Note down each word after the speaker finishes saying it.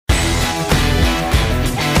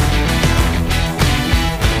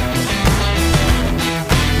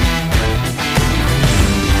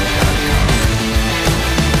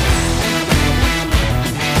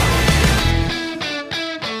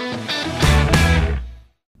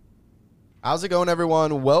How's it going,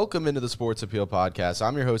 everyone? Welcome into the Sports Appeal Podcast.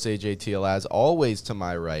 I'm your host, AJ Teal. As always, to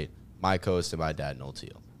my right, my co-host and my dad, Noel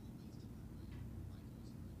Teal.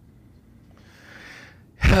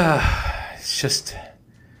 It's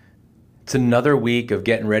another week of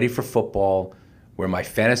getting ready for football where my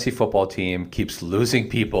fantasy football team keeps losing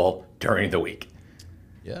people during the week.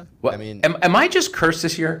 Yeah. What, am I just cursed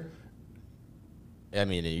this year? I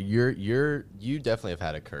mean, you definitely have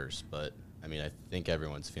had a curse, but I mean, I think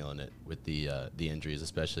everyone's feeling it with the injuries,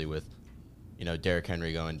 especially with, Derrick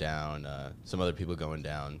Henry going down, some other people going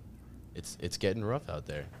down. It's getting rough out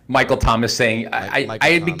there. Michael Thomas saying, I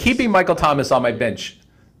had been keeping Michael Thomas on my bench.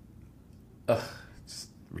 Ugh, it's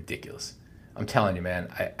ridiculous. I'm telling you,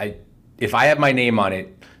 man, if I have my name on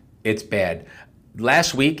it, it's bad.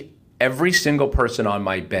 Last week, every single person on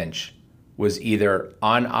my bench was either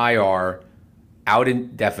on IR, out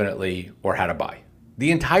indefinitely, or had a bye. The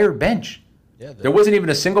entire bench. Yeah, there wasn't even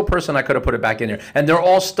a single person I could have put it back in there. And they're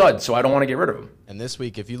all studs, so I don't want to get rid of them. And this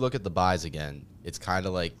week, if you look at the buys again, it's kind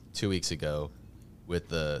of like 2 weeks ago with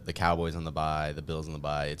the Cowboys on the bye, the Bills on the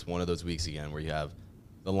bye. It's one of those weeks again where you have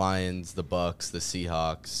the Lions, the Bucks, the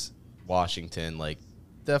Seahawks, Washington, like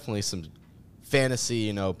definitely some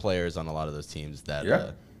fantasy, players on a lot of those teams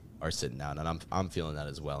that are sitting down. And I'm feeling that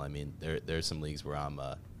as well. I mean, there's some leagues where I'm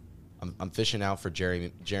fishing out for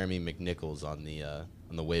Jeremy McNichols on the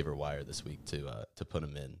waiver wire this week to put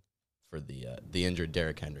him in for the injured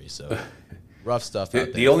Derrick Henry. So rough stuff out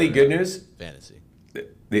there. The only good news, fantasy.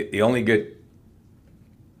 The only good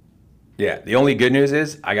news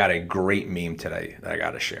is I got a great meme today that I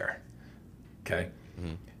got to share. Okay,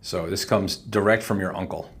 So this comes direct from your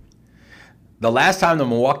uncle. The last time the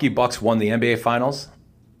Milwaukee Bucks won the NBA Finals,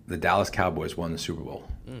 the Dallas Cowboys won the Super Bowl.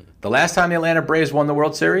 The last time the Atlanta Braves won the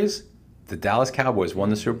World Series, the Dallas Cowboys won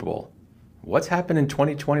the Super Bowl. What's happened in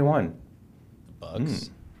 2021? The Bucks.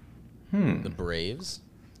 The Braves.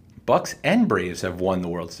 Bucks and Braves have won the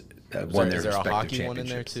World. Won their respective championships. Is there a hockey one in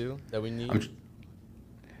there too that we need?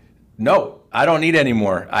 No, I don't need any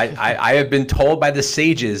more. I have been told by the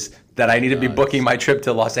sages that I need to be booking my trip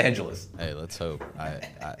to Los Angeles. Hey, let's hope.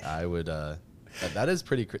 I would. That is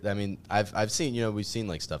pretty. I mean, I've seen we've seen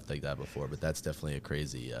like stuff like that before, but that's definitely a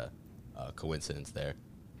crazy coincidence there.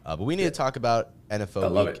 But we need to talk about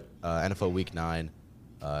NFL Week 9.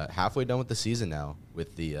 Halfway done with the season now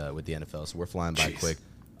with the NFL, so we're flying by quick.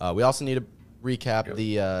 We also need to recap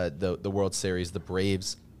the World Series, the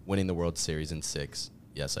Braves winning the World Series in 6.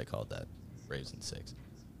 Yes, I called that Braves in 6.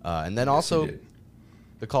 And then also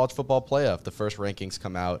the college football playoff. The first rankings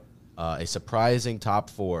come out. A surprising top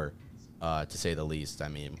 4, to say the least. I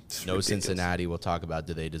mean, it's no ridiculous. Cincinnati. We'll talk about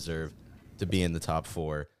do they deserve to be in the top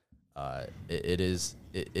 4. It is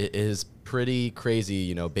pretty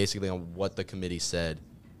crazy, basically on what the committee said,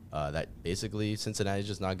 that basically Cincinnati is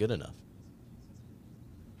just not good enough.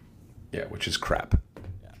 Yeah, which is crap.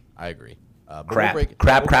 Yeah, I agree.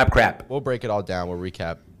 Crap. We'll break it all down. We'll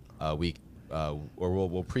recap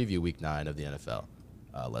we'll preview Week 9 of the NFL.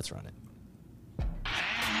 Let's run it.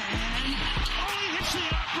 He hits the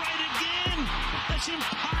upright again. That's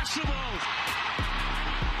impossible.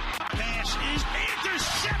 Pass is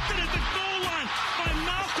intercepted at the goal line by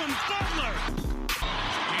Malcolm Butler.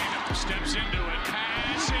 He steps into it.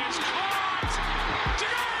 Pass is caught.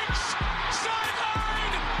 Diggs!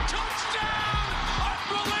 Sideline! Touchdown!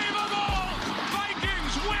 Unbelievable!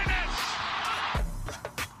 Vikings win it!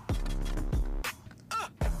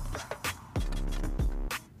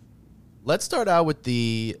 Let's start out with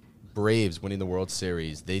the Braves winning the World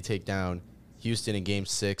Series. They take down Houston in Game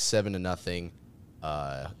 6, 7-0.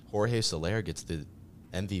 Jorge Soler gets the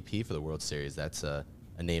MVP for the World Series. That's a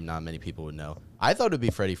name not many people would know. I thought it would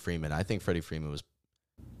be Freddie Freeman. I think Freddie Freeman was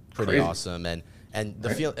pretty awesome, and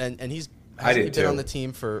he's been on the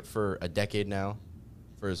team for a decade now,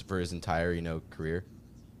 for his entire career.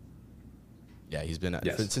 Yeah, he's been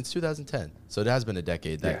since 2010. So it has been a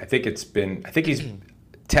decade. I think it's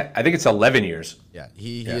 11 years. Yeah,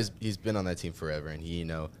 he's been on that team forever, and he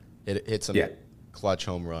hit some clutch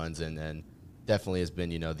home runs, and definitely has been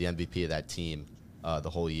the MVP of that team the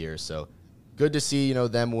whole year. So good to see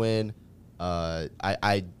them win.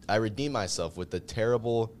 I redeemed myself with the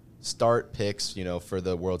terrible start picks for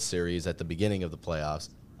the World Series at the beginning of the playoffs.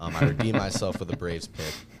 I redeemed myself with the Braves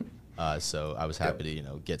pick. So I was happy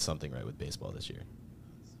to get something right with baseball this year.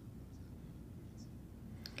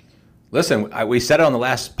 Listen, we said it on the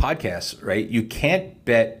last podcast, right? You can't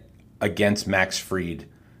bet against Max Fried,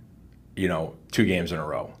 2 games in a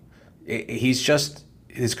row. He's just,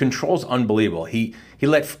 his control's unbelievable. He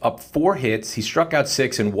let up 4 hits, he struck out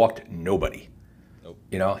 6 and walked nobody.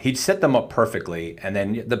 Nope. He set them up perfectly, and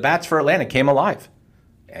then the bats for Atlanta came alive.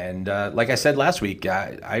 And like I said last week,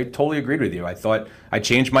 I totally agreed with you. I thought I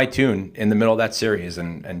changed my tune in the middle of that series,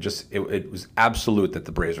 and just it was absolute that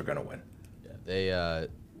the Braves were going to win. Yeah,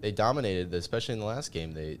 they dominated, especially in the last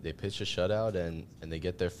game. They pitched a shutout, and they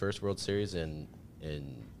get their first World Series in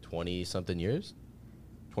 20-something years,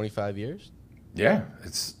 25 years. Yeah,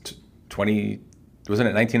 it's 20. Wasn't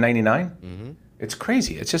it 1999? Mm-hmm. It's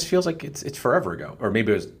crazy. It just feels like it's forever ago, or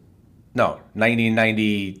maybe it was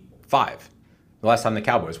 1995. The last time the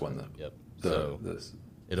Cowboys won the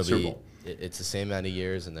Super Bowl. It's the same amount of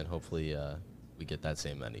years, and then hopefully we get that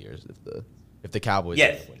same amount of years if the Cowboys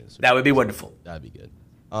win the Super Bowl. That would be wonderful. That'd be good.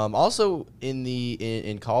 Also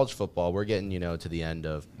in college football, we're getting to the end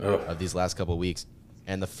of these last couple of weeks,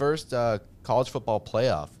 and the first college football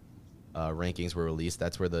playoff rankings were released.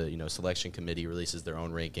 That's where the selection committee releases their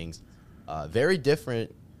own rankings. Very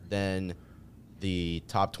different than the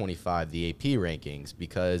top 25, the AP rankings,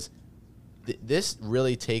 because this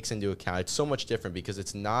really takes into account, it's so much different because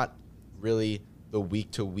it's not really the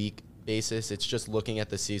week-to-week basis. It's just looking at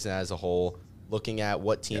the season as a whole, looking at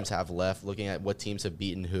what teams have left, looking at what teams have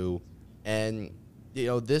beaten who. And,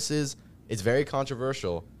 it's very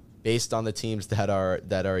controversial based on the teams that are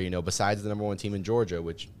besides the number one team in Georgia,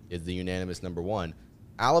 which is the unanimous number one.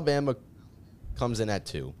 Alabama comes in at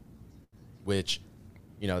 2, which,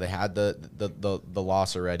 they had the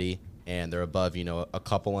loss already. And they're above, a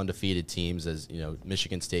couple undefeated teams. As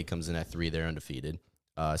Michigan State comes in at 3, they're undefeated.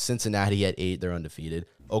 Cincinnati at 8, they're undefeated.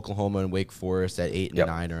 Oklahoma and Wake Forest at 8 and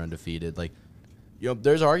 9 are undefeated. Like,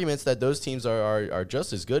 there's arguments that those teams are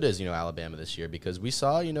just as good as Alabama this year, because we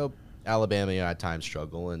saw Alabama at times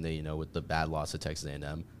struggle, and they with the bad loss to Texas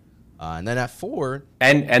A&M. And then at 4,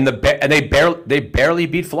 and they barely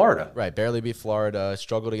beat Florida. Right, barely beat Florida.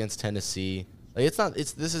 Struggled against Tennessee. Like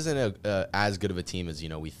this isn't as good of a team as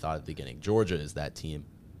we thought at the beginning. Georgia is that team,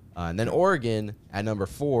 and then Oregon at number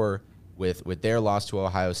 4 with their loss to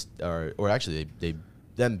Ohio, or actually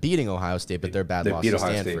them beating Ohio State, but their bad loss to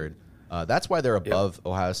Stanford. That's why they're above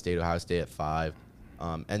Ohio State. Ohio State at 5,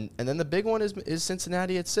 and then the big one is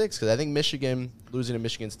Cincinnati at 6, because I think Michigan losing to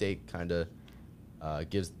Michigan State kind of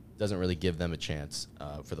doesn't really give them a chance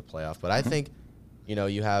for the playoff. But I think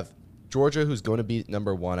you have Georgia, who's going to be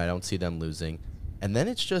number 1. I don't see them losing. And then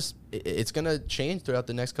it's going to change throughout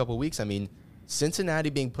the next couple of weeks. I mean, Cincinnati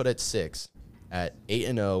being put at 6, at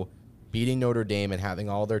 8-0, beating Notre Dame and having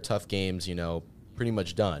all their tough games, pretty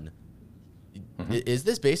much done. Mm-hmm. Is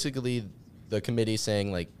this basically the committee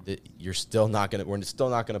saying, like, that we're still not going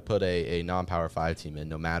to put a non-Power 5 team in,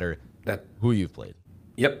 no matter who you've played?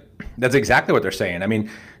 Yep, that's exactly what they're saying. I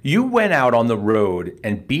mean, you went out on the road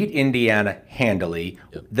and beat Indiana handily.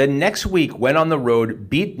 Yep. The next week went on the road,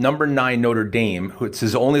 beat number 9 Notre Dame, who it's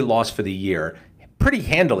his only loss for the year, pretty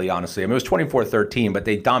handily, honestly. I mean, it was 24-13, but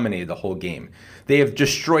they dominated the whole game. They have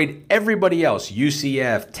destroyed everybody else,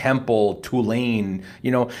 UCF, Temple, Tulane,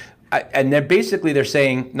 and then basically they're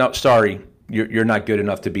saying, no, sorry, you're not good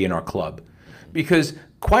enough to be in our club. Because,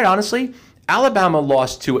 quite honestly, Alabama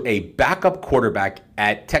lost to a backup quarterback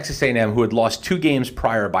at Texas A&M who had lost 2 games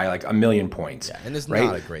prior by like 1 million points. Yeah, and it's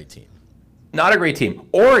not a great team. Not a great team.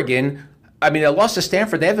 Oregon, I mean, they lost to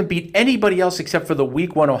Stanford. They haven't beat anybody else except for the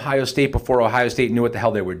week 1 Ohio State before Ohio State knew what the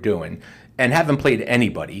hell they were doing, and haven't played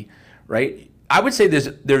anybody, right? I would say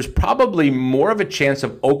there's probably more of a chance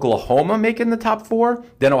of Oklahoma making the top 4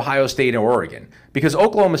 than Ohio State or Oregon, because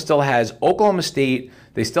Oklahoma still has Oklahoma State.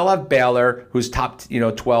 They still have Baylor, who's top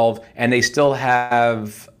 12, and they still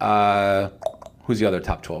have who's the other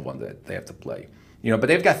top 12 one that they have to play? But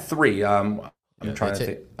they've got 3. I'm trying to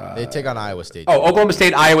think. They take on Iowa State. Oh, Oklahoma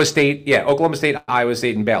State, Iowa State. Yeah, Oklahoma State, Iowa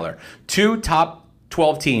State, and Baylor. 2 top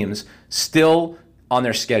 12 teams still on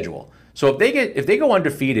their schedule. So if they go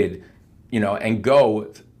undefeated, and go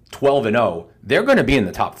 12-0, they're going to be in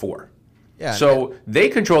the top 4. Yeah. So they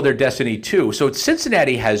control their destiny too. So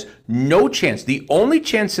Cincinnati has no chance. The only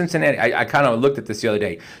chance Cincinnati, I kind of looked at this the other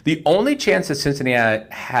day. The only chance that Cincinnati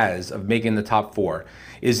has of making the top 4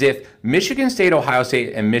 is if Michigan State, Ohio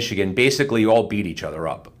State, and Michigan basically all beat each other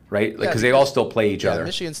up, right? Because they all still play each other.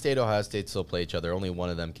 Michigan State, Ohio State still play each other. Only one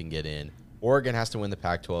of them can get in. Oregon has to win the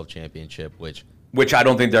Pac-12 championship, which I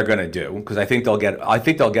don't think they're going to do, because I think they'll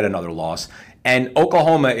get another loss. And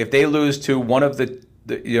Oklahoma, if they lose to one of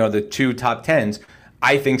the 2 top 10s,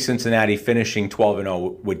 I think Cincinnati finishing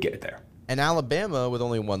 12-0 would get there. And Alabama, with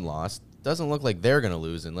only 1 loss, doesn't look like they're going to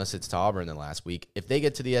lose unless it's to Auburn in the last week. If they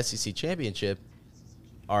get to the SEC championship,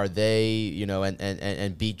 are they,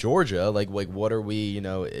 and beat Georgia? Like what are we?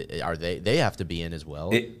 Are they have to be in as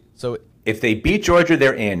well? So If they beat Georgia,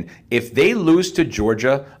 they're in. If they lose to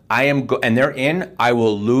Georgia, and they're in, I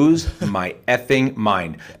will lose my effing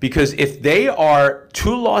mind. Because if they are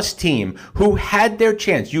two-loss team who had their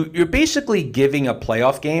chance, you're basically giving a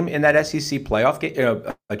playoff game in that SEC playoff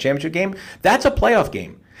game, a championship game. That's a playoff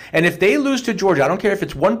game. And if they lose to Georgia, I don't care if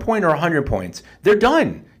it's 1 point or 100 points, they're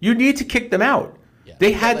done. You need to kick them out. Yeah.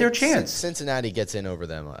 They had their chance. Cincinnati gets in over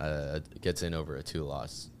them, gets in over a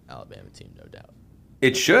two-loss Alabama team, no doubt.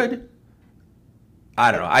 It should.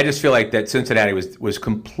 I don't know. I just feel like that Cincinnati was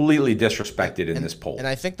completely disrespected in this poll. And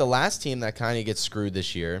I think the last team that kind of gets screwed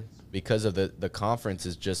this year because of the conference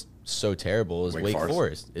is just so terrible is Wake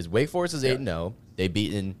Forest. Wake Forest is 8-0. They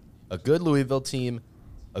beaten a good Louisville team,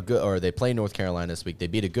 they play North Carolina this week. They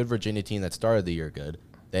beat a good Virginia team that started the year good.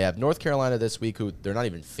 They have North Carolina this week, who they're not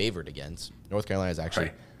even favored against. North Carolina is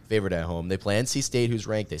actually favored at home. They play NC State, who's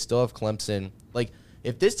ranked. They still have Clemson. Like,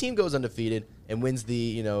 if this team goes undefeated and wins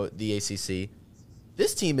the ACC,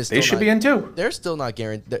 this team is still they should be in too. They're still not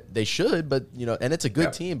guaranteed. They should, but and it's a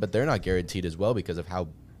good team, but they're not guaranteed as well because of how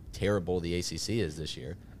terrible the ACC is this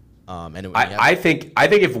year. I think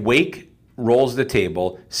if Wake rolls the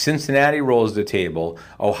table, Cincinnati rolls the table,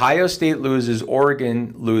 Ohio State loses,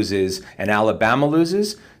 Oregon loses, and Alabama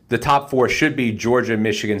loses, the top four should be Georgia,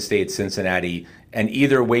 Michigan State, Cincinnati, and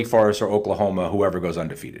either Wake Forest or Oklahoma, whoever goes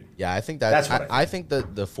undefeated. Yeah, I think that's what I think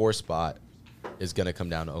the fourth spot is going to come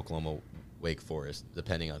down to Oklahoma, Wake Forest,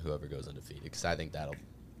 depending on whoever goes undefeated. Because I think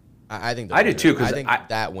I do too. Because I think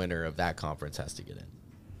that winner of that conference has to get in.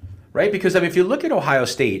 Right, because if you look at Ohio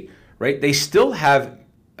State, right, they still have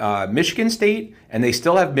Michigan State, and they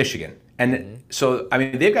still have Michigan. And so,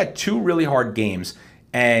 they've got two really hard games,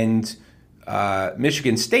 and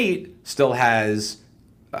Michigan State still has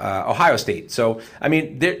Ohio State. So,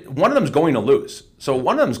 one of them's going to lose. So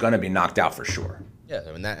one of them's going to be knocked out for sure. Yeah,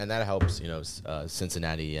 and that helps,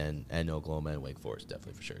 Cincinnati and Oklahoma and Wake Forest,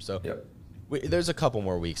 definitely for sure. So there's a couple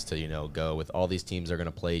more weeks to, go with all these teams are going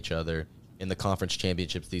to play each other. In the conference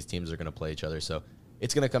championships, these teams are going to play each other. So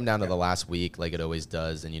it's going to come down to the last week like it always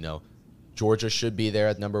does. And, Georgia should be there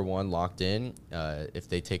at number 1 locked in if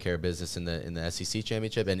they take care of business in the SEC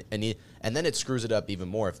championship. And then it screws it up even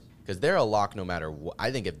more because they're a lock no matter what. I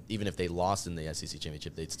think even if they lost in the SEC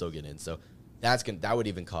championship, they'd still get in. So that would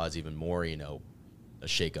even cause even more, a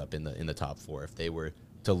shakeup in the top 4 if they were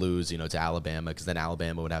to lose, to Alabama, because then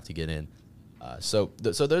Alabama would have to get in. So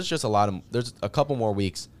there's just there's a couple more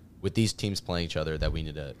weeks with these teams playing each other that we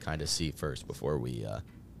need to kind of see first before we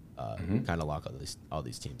kind of lock all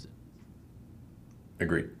these teams in.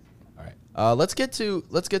 Agreed. All right. Let's get to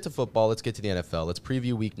football. Let's get to the NFL. Let's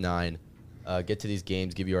preview Week 9. Get to these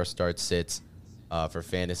games. Give you our start sits for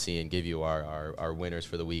fantasy, and give you our winners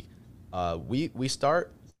for the week. We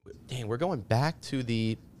start. Dang, we're going back to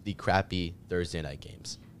the crappy Thursday night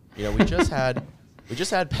games. We just had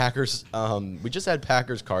Packers. We just had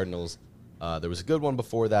Packers Cardinals. There was a good one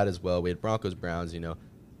before that as well. We had Broncos Browns. And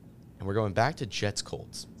we're going back to Jets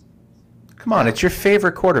Colts. Come on, it's your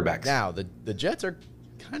favorite quarterbacks. Now the Jets are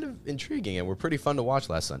kind of intriguing and were pretty fun to watch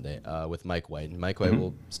last Sunday with Mike White. And Mike White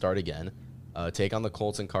will start again, take on the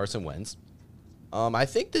Colts and Carson Wentz. I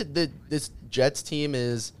think that this Jets team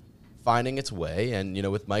is finding its way, and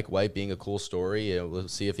with Mike White being a cool story, we'll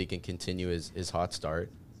see if he can continue his hot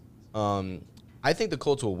start. I think the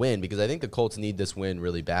Colts will win because I think the Colts need this win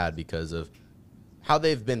really bad because of how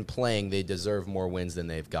they've been playing. They deserve more wins than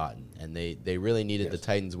they've gotten, and they really needed the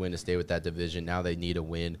Titans win to stay with that division. Now they need a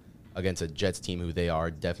win against a Jets team who they are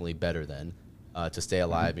definitely better than to stay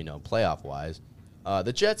alive, playoff wise.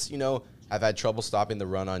 The Jets, have had trouble stopping the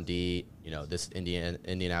run on D. This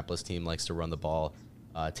Indianapolis team likes to run the ball.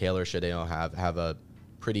 Taylor should have a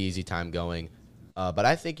pretty easy time going. But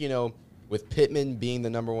I think, with Pittman being the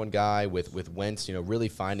number 1 guy, with Wentz, really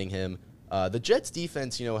finding him, the Jets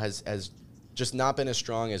defense, has just not been as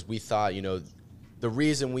strong as we thought. The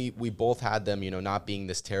reason we both had them, not being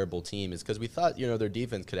this terrible team is because we thought, their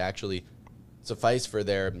defense could actually suffice for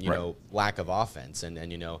their, lack of offense. And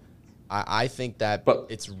I think that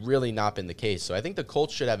it's really not been the case. So I think the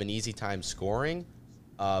Colts should have an easy time scoring.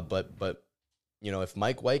 But if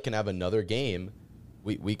Mike White can have another game,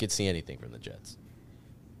 we could see anything from the Jets.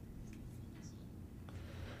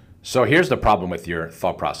 So here's the problem with your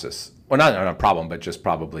thought process. Well, not a problem, but just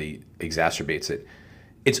probably exacerbates it.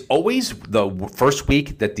 It's always the first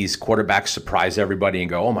week that these quarterbacks surprise everybody and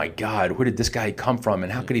go, oh, my God, where did this guy come from,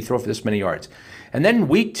 and how could he throw for this many yards? And then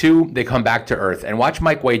week 2, they come back to earth, and watch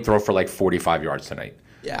Mike White throw for like 45 yards tonight.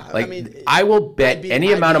 Yeah, I will bet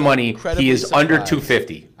any amount of money he is surprised. Under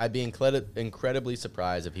 250. I'd be incredibly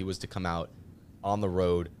surprised if he was to come out on the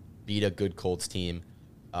road, beat a good Colts team,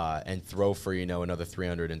 and throw for another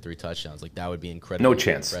 303 touchdowns. Like that would be incredibly No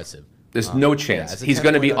chance. impressive. There's no chance. Yeah, he's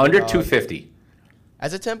going to be under 250.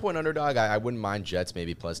 As a 10-point underdog, I wouldn't mind Jets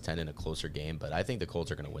maybe plus 10 in a closer game, but I think the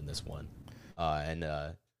Colts are going to win this one.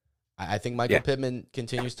 I think Michael Pittman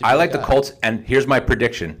continues to be I like the Colts, and here's my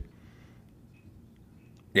prediction.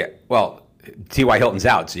 Yeah, well, T.Y. Hilton's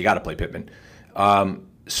out, so you got to play Pittman.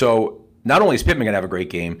 So not only is Pittman going to have a great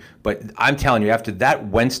game, but I'm telling you, after that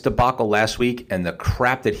Wentz debacle last week and the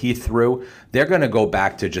crap that he threw, they're going to go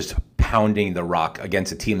back to just pounding the rock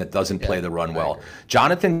against a team that doesn't play the run well.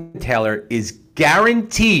 Jonathan Taylor is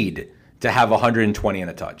guaranteed to have 120 and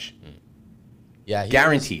a touch. Yeah,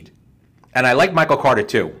 guaranteed. And I like Michael Carter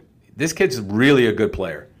too. This kid's really a good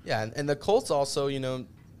player. Yeah, and the Colts also,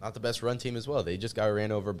 not the best run team as well. They just got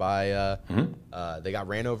ran over by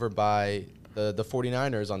the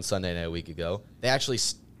 49ers on Sunday night a week ago. They actually,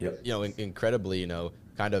 incredibly,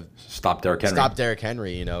 kind of stopped Derrick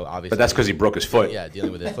Henry. Obviously. But that's because he broke his foot. Yeah,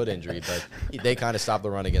 dealing with a foot injury. But they kind of stopped the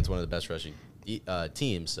run against one of the best rushing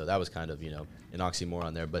teams. So that was kind of, an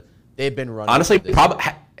oxymoron there. But they've been running. Honestly,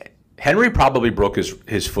 Henry probably broke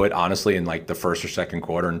his foot, honestly, in like the first or second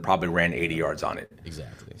quarter and probably ran 80 yards on it.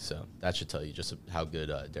 Exactly. So that should tell you just how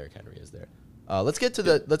good Derrick Henry is there. Let's get to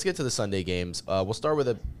the Sunday games. We'll start with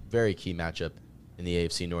a very key matchup in the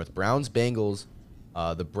AFC North. Browns-Bengals.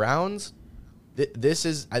 The Browns, I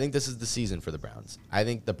think this is the season for the Browns. I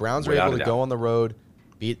think the Browns are able to go on the road,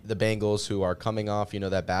 beat the Bengals, who are coming off,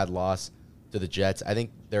 that bad loss to the Jets. I think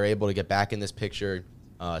they're able to get back in this picture,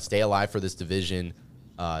 stay alive for this division,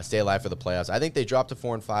 stay alive for the playoffs. I think they drop to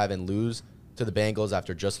 4-5 and lose to the Bengals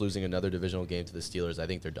after just losing another divisional game to the Steelers. I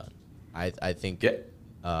think they're done. I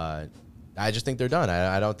just think they're done.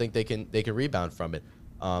 I don't think they can rebound from it.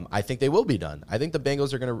 I think they will be done. I think the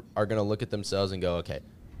Bengals are gonna look at themselves and go, okay,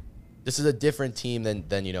 this is a different team than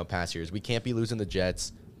past years. We can't be losing the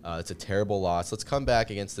Jets. It's a terrible loss. Let's come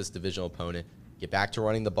back against this divisional opponent, get back to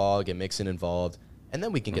running the ball, get Mixon involved, and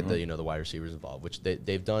then we can get the wide receivers involved, which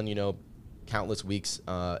they've done countless weeks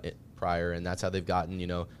prior, and that's how they've gotten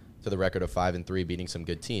to the record of 5-3, beating some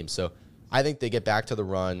good teams. So I think they get back to the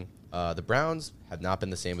run. The Browns have not been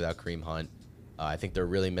the same without Kareem Hunt. I think they're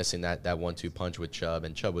really missing that 1-2 punch with Chubb,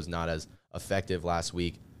 and Chubb was not as effective last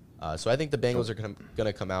week. So I think the Bengals are going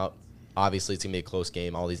to come out. Obviously, it's going to be a close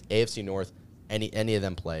game. All these AFC North, any of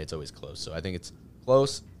them play, it's always close. So I think it's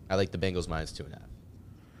close. I like the Bengals minus 2.5.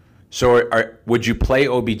 So would you play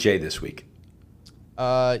OBJ this week?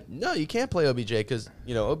 No, you can't play OBJ because,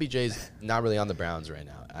 OBJ's not really on the Browns right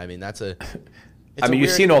now. I mean, you've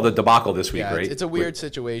seen all the debacle this week, right? It's a weird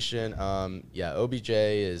situation. OBJ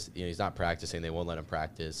is, he's not practicing. They won't let him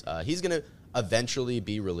practice. He's going to eventually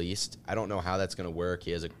be released. I don't know how that's going to work.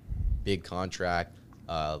 He has a big contract.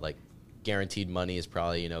 Guaranteed money is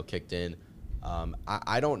probably, kicked in.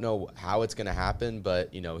 I don't know how it's going to happen,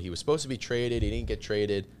 but, he was supposed to be traded. He didn't get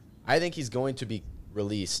traded. I think he's going to be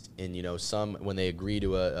released in, when they agree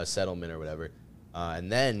to a settlement or whatever.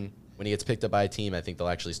 And then when he gets picked up by a team, I think they'll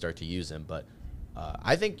actually start to use him. But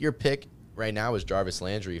I think your pick right now is Jarvis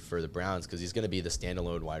Landry for the Browns because he's going to be the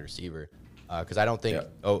standalone wide receiver. Because I don't think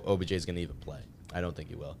OBJ is going to even play. I don't think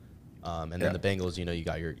he will. And then the Bengals, you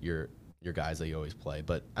got your guys that you always play.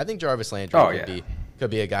 But I think Jarvis Landry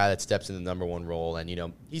could be a guy that steps in the number one role. And,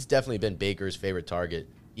 he's definitely been Baker's favorite target,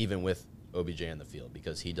 even with OBJ on the field,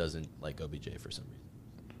 because he doesn't like OBJ for some reason.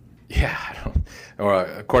 Yeah,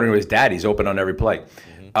 according to his dad, he's open on every play.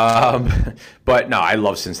 But no, I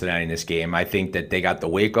love Cincinnati in this game. I think that they got the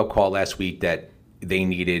wake-up call last week that they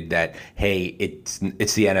needed, that, hey, it's the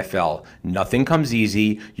NFL. Nothing comes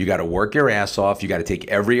easy. You got to work your ass off. You got to take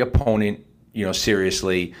every opponent,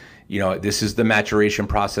 seriously. This is the maturation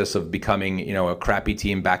process of becoming, a crappy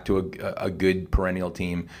team back to a good perennial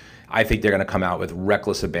team. I think they're going to come out with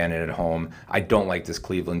reckless abandon at home. I don't like this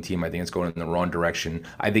Cleveland team. I think it's going in the wrong direction.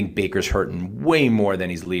 I think Baker's hurting way more than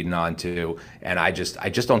he's leading on to, and I just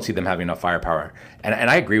don't see them having enough firepower. And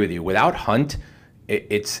I agree with you. Without Hunt,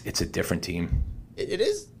 it's a different team. It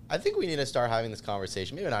is. I think we need to start having this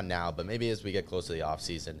conversation, maybe not now, but maybe as we get close to the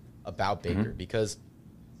offseason, about Baker, because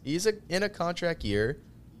he's in a contract year.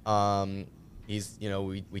 He's,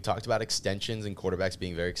 we talked about extensions and quarterbacks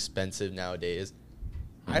being very expensive nowadays.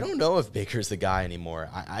 I don't know if Baker's the guy anymore.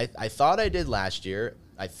 I thought I did last year.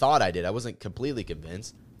 I wasn't completely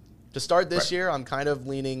convinced. To start this year, I'm kind of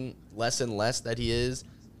leaning less and less that he is.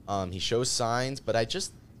 He shows signs, but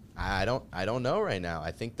I don't know right now.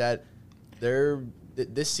 I think that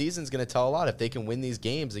this season's going to tell a lot if they can win these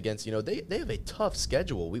games against, they have a tough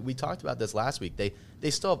schedule. We talked about this last week.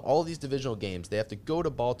 They still have all these divisional games. They have to go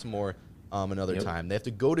to Baltimore another time. They have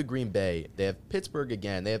to go to Green Bay. They have Pittsburgh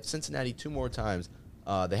again. They have Cincinnati 2 more times.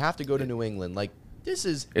 They have to go to New England. Like,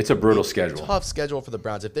 it's a brutal schedule. Tough schedule for the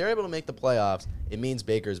Browns. If they're able to make the playoffs, it means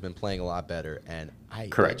Baker's been playing a lot better, and I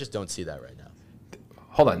just don't see that right now.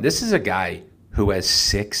 Hold on. This is a guy who has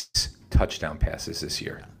 6 touchdown passes this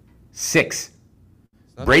year. 6.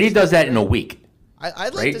 Brady does that in a week.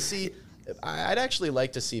 I'd like to see. I'd actually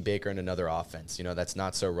like to see Baker in another offense, that's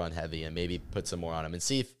not so run heavy, and maybe put some more on him and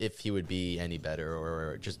see if he would be any better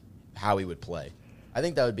or just how he would play. I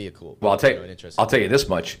think that would be a cool. Well, I'll tell you this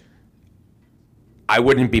much. I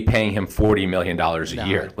wouldn't be paying him $40 million a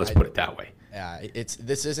year. Let's put it that way. Yeah,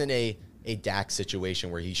 this isn't a Dak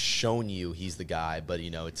situation where he's shown you he's the guy, but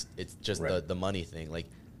it's just the money thing. Like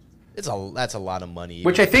that's a lot of money.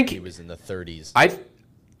 Which I think he was in the 30s.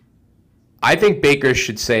 I think Baker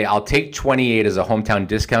should say, I'll take 28 as a hometown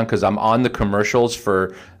discount because I'm on the commercials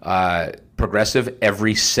for Progressive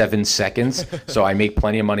every 7 seconds, so I make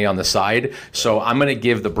plenty of money on the side. So I'm going to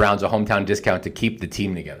give the Browns a hometown discount to keep the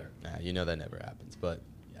team together. That never happens, but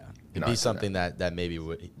yeah, it'd be something that maybe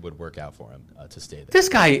would work out for him to stay there. This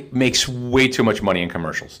guy makes way too much money in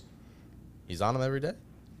commercials. He's on them every day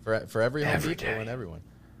for every Home Depot and everyone.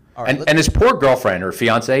 All right, and his poor girlfriend or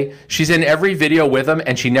fiance, she's in every video with him,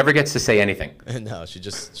 and she never gets to say anything. No, she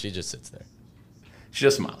just sits there. She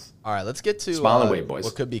just smiles. All right, let's get to smile and wave, boys.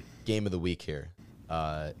 What could be game of the week here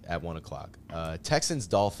at 1:00. Texans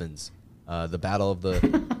Dolphins, the battle of the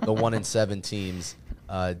 1-7 teams.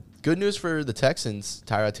 Good news for the Texans.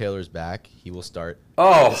 Tyrod Taylor's back. He will start.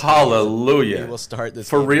 Oh, hallelujah! He will start this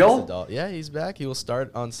for real. Yeah, he's back. He will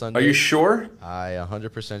start on Sunday. Are you sure? I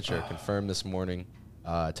 100% sure. Confirmed this morning.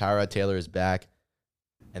 Tyrod Taylor is back,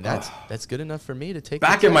 and that's good enough for me to take.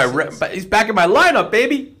 He's back in my lineup,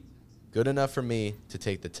 baby. Good enough for me to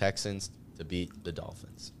take the Texans to beat the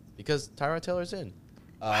Dolphins because Tyrod Taylor's in.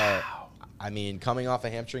 Wow. I mean, coming off a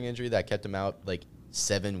hamstring injury that kept him out like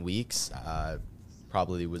 7 weeks,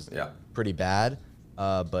 probably was pretty bad.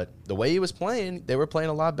 But the way he was playing, they were playing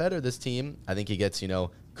a lot better, this team. I think he gets,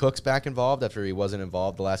 Cooks back involved after he wasn't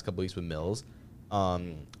involved the last couple weeks with Mills.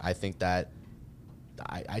 I think that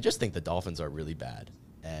I just think the Dolphins are really bad,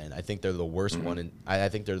 and I think they're the worst I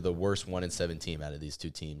think they're the worst 1-7 team out of these two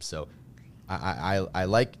teams. So I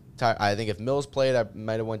like. I think if Mills played, I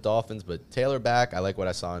might have went Dolphins, but Taylor back. I like what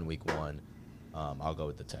I saw in Week 1. I'll go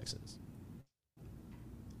with the Texans.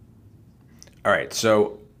 All right,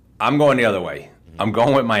 so I'm going the other way. I'm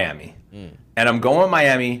going with Miami, and I'm going with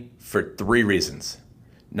Miami for 3 reasons.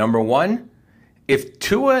 Number 1. If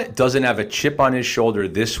Tua doesn't have a chip on his shoulder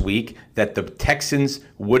this week that the Texans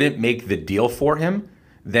wouldn't make the deal for him,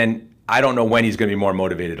 then I don't know when he's going to be more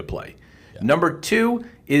motivated to play. Yeah. Number 2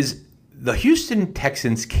 is the Houston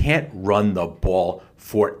Texans can't run the ball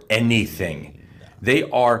for anything. No. They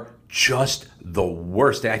are just the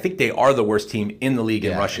worst. I think they are the worst team in the league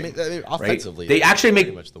in rushing. I mean, offensively, right? They actually make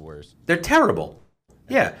pretty much the worst. They're terrible.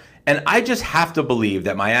 Yeah. And I just have to believe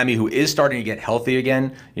that Miami, who is starting to get healthy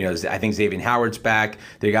again, I think Xavier Howard's back.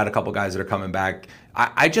 They got a couple guys that are coming back.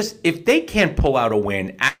 If they can't pull out a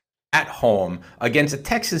win at home against a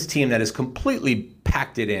Texans team that is completely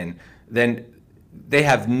packed it in, then they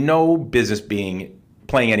have no business playing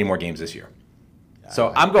any more games this year.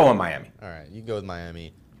 So I'm going Miami. All right, you go with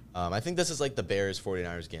Miami. I think this is like the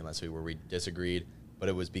Bears-49ers game last week where we disagreed, but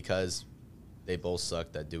it was because they both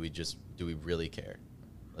sucked that do we really care?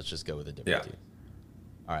 Let's just go with a different team.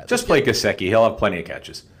 All right. Just play Gesicki. He'll have plenty of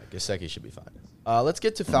catches. Gesicki should be fine. Let's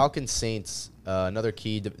get to Falcons Saints. Another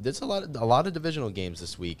key. There's a lot of divisional games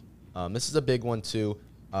this week. This is a big one too.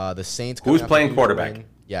 The Saints. Who's playing quarterback? Win.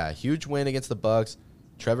 Yeah, huge win against the Bucs.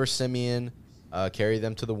 Trevor Siemian carried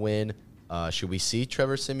them to the win. Should we see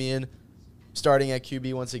Trevor Siemian starting at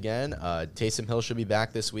QB once again? Taysom Hill should be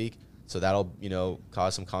back this week, so that'll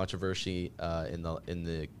cause some controversy in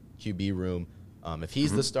the QB room. If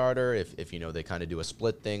he's the starter, if they kind of do a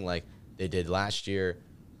split thing like they did last year,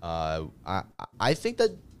 I think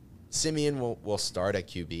that Simeon will start at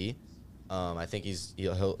QB. I think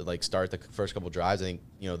he'll like start the first couple drives. I think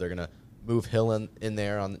they're gonna move Hill in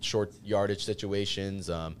there on short yardage situations.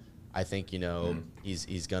 I think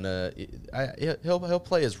he's gonna he'll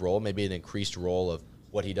play his role, maybe an increased role of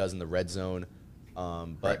what he does in the red zone.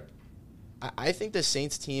 But I think the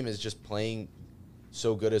Saints team is just playing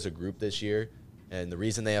so good as a group this year. And the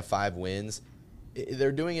reason they have 5 wins,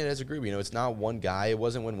 they're doing it as a group. It's not one guy. It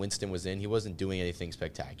wasn't when Winston was in. He wasn't doing anything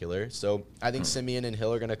spectacular. So I think Simeon and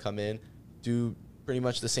Hill are going to come in, do pretty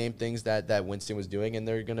much the same things that Winston was doing, and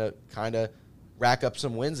they're going to kind of rack up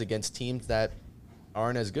some wins against teams that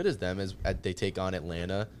aren't as good as them as they take on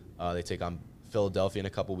Atlanta. They take on Philadelphia in a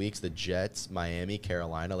couple weeks, the Jets, Miami,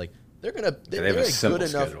 Carolina. Like they're have a simple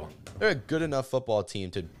schedule. they're a good enough football team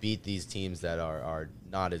to beat these teams that are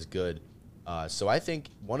not as good. So I think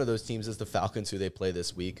one of those teams is the Falcons, who they play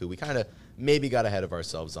this week, who we kind of maybe got ahead of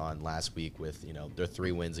ourselves on last week with, their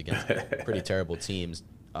 3 wins against pretty terrible teams.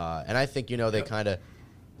 And I think,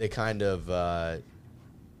 they kind of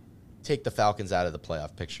take the Falcons out of the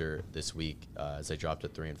playoff picture this week as they dropped to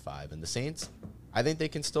 3-5. And the Saints, I think they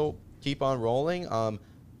can still keep on rolling. I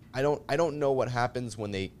don't know what happens when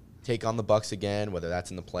they take on the Bucs again, whether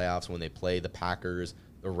that's in the playoffs, when they play the Packers,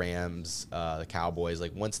 the Rams, the Cowboys.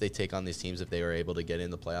 Like, once they take on these teams, if they are able to get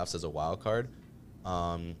in the playoffs as a wild card,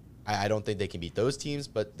 I don't think they can beat those teams.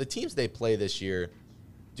 But the teams they play this year,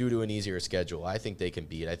 due to an easier schedule, I think they can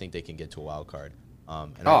beat. I think they can get to a wild card.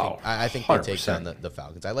 I think they take down the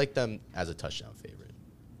Falcons. I like them as a touchdown favorite.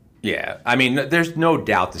 Yeah, I mean, there's no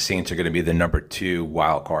doubt the Saints are going to be the number 2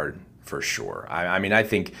 wild card for sure. I mean, I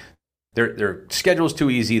think their schedule's too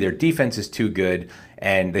easy, their defense is too good,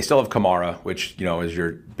 and they still have Kamara, which, is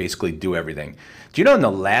your basically do everything. Do you know in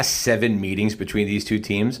the last 7 meetings between these two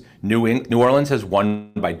teams, New Orleans has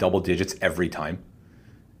won by double digits every time?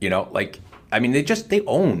 They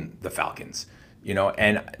own the Falcons.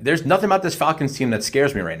 And there's nothing about this Falcons team that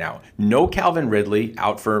scares me right now. No Calvin Ridley,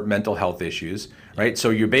 out for mental health issues, right? So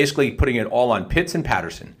you're basically putting it all on Pitts and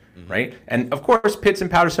Patterson, right? And of course, Pitts and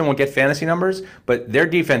Patterson won't get fantasy numbers, but their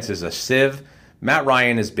defense is a sieve. Matt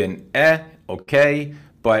Ryan has been okay,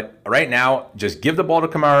 but right now, just give the ball to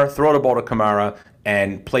Kamara, throw the ball to Kamara,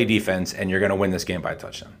 and play defense, and you're going to win this game by a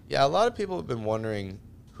touchdown. Yeah, a lot of people have been wondering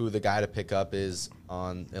who the guy to pick up is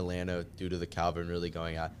on Atlanta due to the Calvin really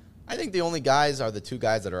going out. I think the only guys are the 2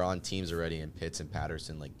 guys that are on teams already in Pitts and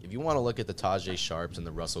Patterson. Like, if you want to look at the Tajay Sharps and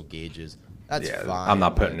the Russell Gages, that's fine. I'm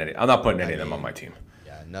not putting any of them on my team.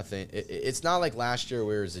 Yeah, nothing. It's not like last year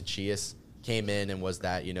where Zaccheaus came in and was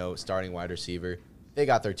that, starting wide receiver. They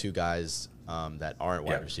got their 2 guys that aren't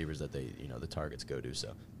wide receivers that they, the targets go to.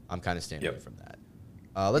 So I'm kind of standing away from that.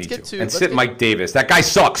 Mike Davis. That guy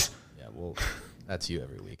sucks. Yeah, well, that's you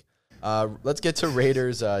every week. Let's get to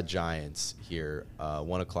Raiders Giants here.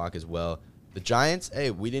 1 o'clock as well. The Giants,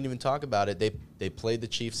 hey, we didn't even talk about it. They played the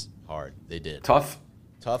Chiefs hard. They did. Tough.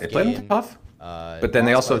 They played them tough. But then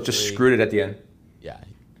they also just screwed it at the end. Yeah,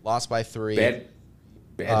 lost by 3. Bad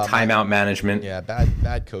timeout management. Yeah,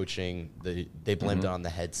 bad coaching. They blamed it on the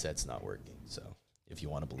headsets not working. So if you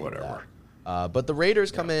want to believe that. But the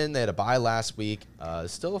Raiders come in. They had a bye last week.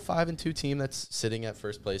 Still a 5-2 team that's sitting at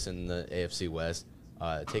first place in the AFC West.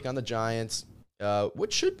 Take on the Giants,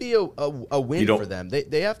 which should be a win for them.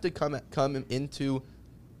 They have to come into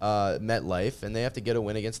MetLife, and they have to get a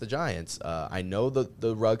win against the Giants. I know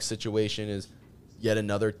the Ruggs situation is yet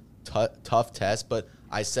another tough test, but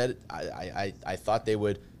I said I thought they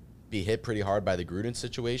would be hit pretty hard by the Gruden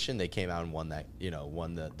situation. They came out and won that,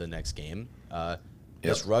 won the next game.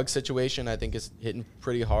 This Ruggs situation, I think, is hitting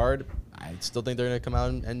pretty hard. I still think they're going to come out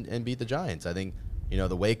and beat the Giants. I think,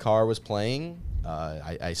 the way Carr was playing,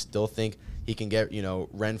 I still think he can get,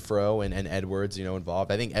 Renfro and Edwards,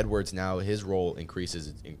 involved. I think Edwards now, his role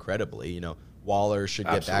increases incredibly. Waller should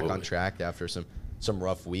get back on track after some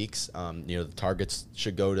rough weeks. The targets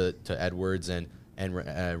should go to Edwards and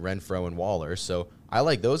Renfro and Waller. So I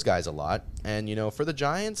like those guys a lot. And, for the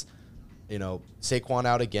Giants, Saquon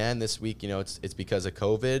out again this week. It's because of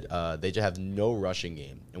COVID. They just have no rushing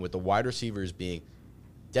game. And with the wide receivers being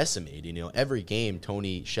decimated, every game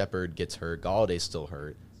Tony Shepard gets hurt, Galladay's still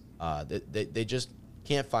hurt. They just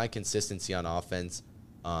can't find consistency on offense.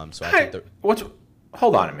 So I think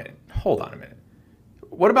hold on a minute.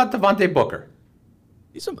 What about Devontae Booker?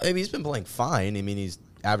 He's been playing fine. I mean, he's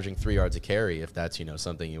averaging 3 yards a carry, if that's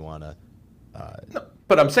something you want to. No,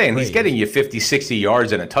 but I'm saying he's getting you 50, 60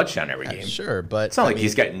 yards and a touchdown every game. Sure, but it's not like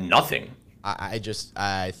he's getting nothing. I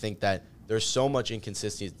think that there's so much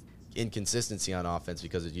inconsistency on offense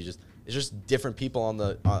because it's just different people on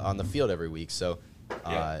the field every week. So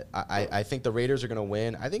I think the Raiders are going to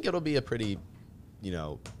win. I think it'll be a pretty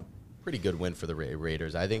good win for the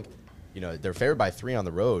Raiders. I think they're favored by 3 on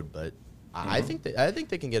the road, but I think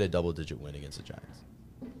they can get a double-digit win against the Giants.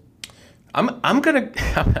 I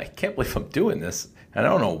can't believe I'm doing this, and I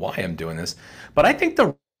don't know why I'm doing this, but I think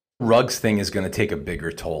the Ruggs thing is going to take a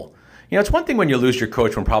bigger toll. It's one thing when you lose your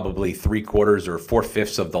coach when probably 3/4 or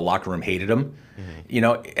 4/5 of the locker room hated him,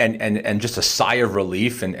 and just a sigh of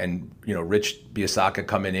relief, and Rich Bisaccia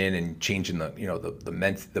coming in and changing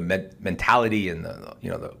the mentality and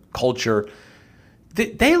the culture.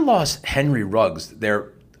 They lost Henry Ruggs,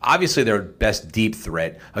 their obviously their best deep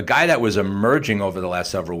threat, a guy that was emerging over the last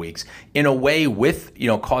several weeks in a way with,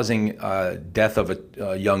 causing death of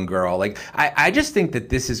a young girl. Like, I just think that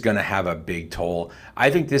this is going to have a big toll. I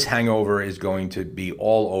think this hangover is going to be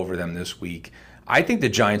all over them this week. I think the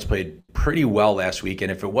Giants played pretty well last week,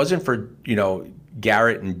 and if it wasn't for,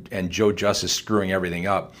 Garrett and Joe Justice screwing everything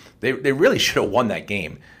up, they really should have won that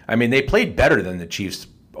game. I mean, they played better than the Chiefs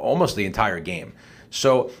almost the entire game.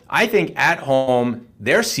 So I think at home,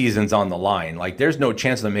 their season's on the line. Like, there's no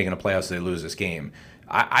chance of them making the playoffs if they lose this game.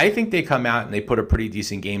 I think they come out and they put a pretty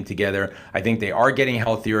decent game together. I think they are getting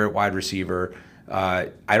healthier at wide receiver.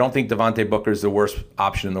 I don't think Devontae Booker is the worst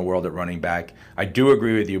option in the world at running back. I do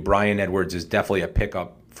agree with you. Bryan Edwards is definitely a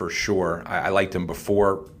pickup for sure. I liked him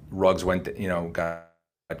before Ruggs went, got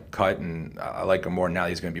cut, and I like him more now.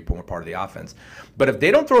 He's going to be more part of the offense. But if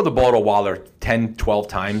they don't throw the ball to Waller 10, 12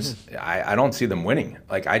 times, I don't see them winning.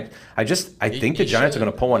 Like, I think the Giants are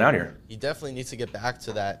going to pull one out here. He definitely needs to get back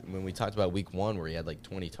to that when we talked about week 1 where he had like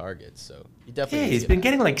 20 targets. So he definitely he's been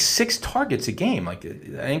getting like 6 targets a game. Like,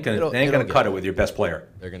 they ain't gonna cut it with your best player.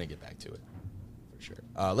 They're going to get back to it for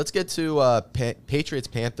sure. Let's get to Patriots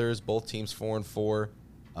Panthers. Both teams 4-4.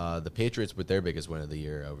 The Patriots with their biggest win of the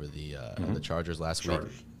year over the Chargers last week.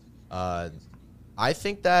 I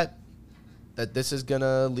think that this is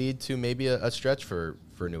gonna lead to maybe a stretch for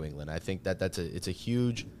New England. I think it's a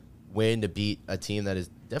huge win to beat a team that is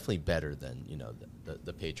definitely better than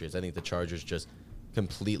the Patriots. I think the Chargers just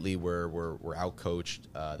completely were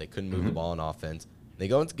outcoached. They couldn't move the ball on offense. They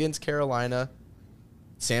go against Carolina.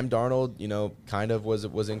 Sam Darnold, kind of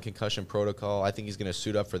was in concussion protocol. I think he's going to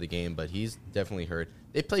suit up for the game, but he's definitely hurt.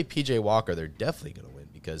 They play P.J. Walker. They're definitely going to win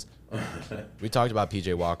because we talked about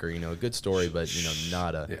P.J. Walker. A good story, but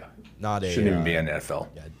not a shouldn't even be in the NFL.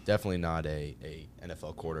 Yeah, definitely not a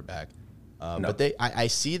NFL quarterback. No. But I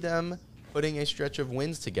see them putting a stretch of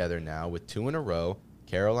wins together now with 2 in a row.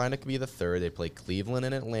 Carolina could be the third. They play Cleveland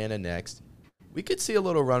and Atlanta next. We could see a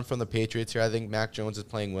little run from the Patriots here. I think Mac Jones is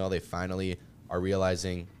playing well. They finally are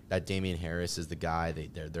realizing that Damian Harris is the guy.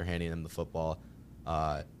 They're handing him the football.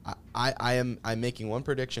 I'm making one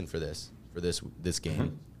prediction for this game.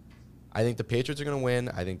 Mm-hmm. I think the Patriots are going to win.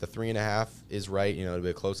 I think the 3.5 is right. It'll be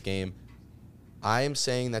a close game. I am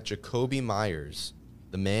saying that Jacoby Myers,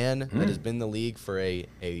 the man that has been in the league for a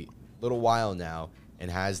little while now and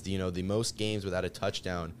has the most games without a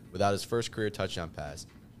touchdown, without his first career touchdown pass,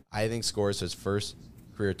 I think scores his first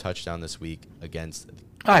career touchdown this week against the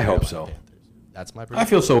I hope so. Panthers. That's my prediction. I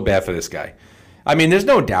feel so bad for this guy. I mean, there's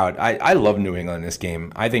no doubt. I love New England in this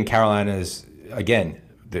game. I think Carolina is, again,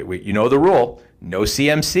 the rule. No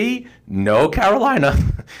CMC, no Carolina.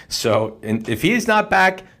 So if he's not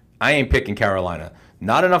back, I ain't picking Carolina.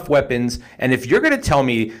 Not enough weapons. And if you're going to tell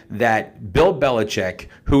me that Bill Belichick,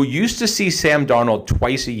 who used to see Sam Darnold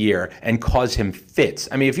twice a year and cause him fits.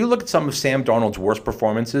 I mean, if you look at some of Sam Darnold's worst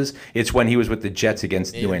performances, it's when he was with the Jets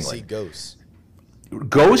against New England.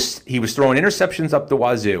 Ghosts, he was throwing interceptions up the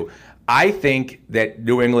wazoo. I think that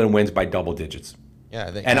New England wins by double digits. Yeah,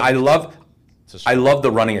 I love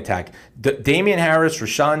the running attack. Damian Harris,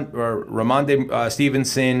 Ramondre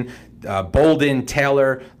Stevenson, Bolden,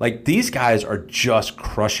 Taylor, like these guys are just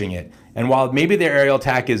crushing it. And while maybe their aerial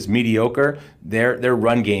attack is mediocre, their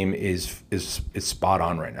run game is spot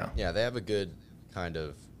on right now. Yeah, they have a good kind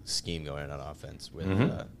of scheme going on offense.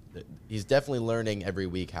 With he's definitely learning every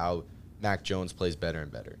week how Mac Jones plays better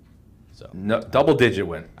and better. So double-digit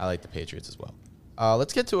win. I like the Patriots as well.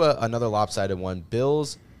 Let's get to another lopsided one.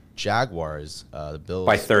 Bills, Jaguars. The Bills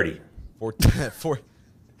by 30.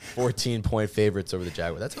 14-point favorites over the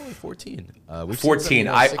Jaguars. That's only 14. 14.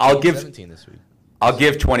 I'll give 17 this week. I'll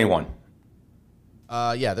give 21.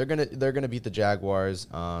 Yeah, they're gonna beat the Jaguars.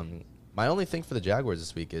 My only thing for the Jaguars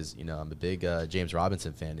this week is I'm a big James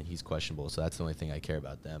Robinson fan and he's questionable, so that's the only thing I care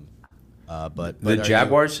about them. But the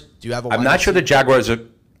Jaguars. Do you have a? I'm not sure the Jaguars are.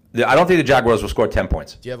 I don't think the Jaguars will score 10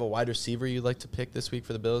 points. Do you have a wide receiver you'd like to pick this week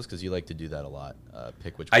for the Bills? Because you like to do that a lot.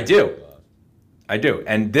 Pick which. I do.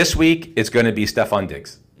 And this week it's going to be Stephon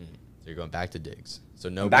Diggs. So you're going back to Diggs. So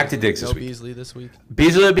no. Back to Diggs this week. No Beasley this week.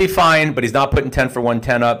 Beasley will be fine, but he's not putting 10 for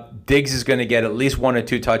 110 up. Diggs is going to get at least 1 or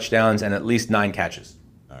 2 touchdowns and at least 9 catches.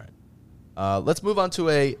 All right. Let's move on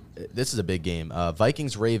to this is a big game.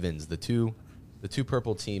 Vikings Ravens. The two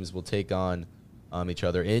purple teams will take on each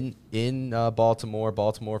other in Baltimore.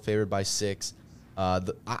 Baltimore favored by 6.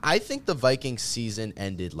 I think the Vikings season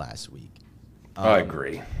ended last week. I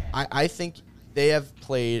agree. I think they have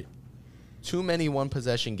played too many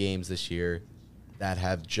one-possession games this year that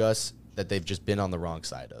they've just been on the wrong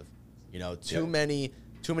side of. Too many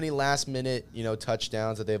last-minute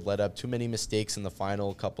touchdowns that they've let up. Too many mistakes in the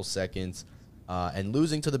final couple seconds. and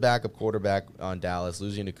losing to the backup quarterback on Dallas,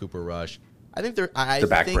 losing to Cooper Rush. I think they're the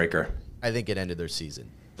backbreaker. I think it ended their season.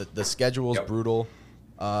 The schedule is brutal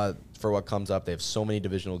for what comes up. They have so many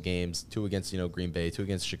divisional games, 2 against Green Bay, 2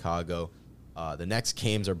 against Chicago. The next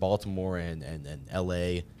games are Baltimore and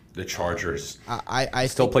L.A. The Chargers. I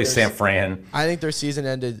still play San Fran. I think their season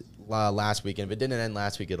ended last week, and if it didn't end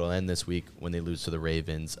last week, it'll end this week when they lose to the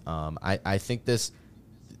Ravens. I think this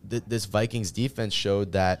Vikings defense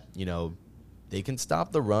showed that they can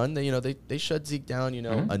stop the run. They shut Zeke down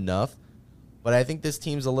enough. But I think this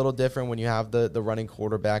team's a little different when you have the running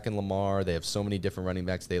quarterback in Lamar. They have so many different running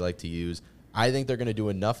backs they like to use. I think they're going to do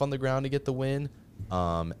enough on the ground to get the win.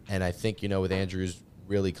 And I think, with Andrews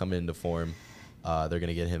really coming into form, they're going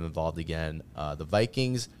to get him involved again. The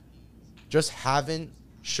Vikings just haven't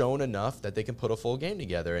shown enough that they can put a full game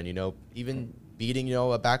together. And, even beating,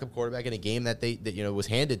 a backup quarterback in a game that was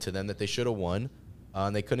handed to them that they should have won,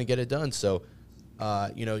 and they couldn't get it done. So,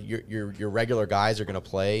 your regular guys are going to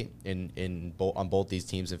play on both these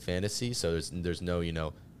teams in fantasy. So there's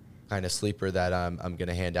no, kind of sleeper that I'm going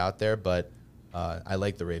to hand out there. But I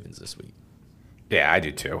like the Ravens this week. Yeah, I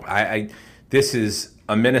do too. This is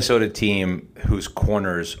a Minnesota team whose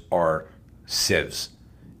corners are sieves.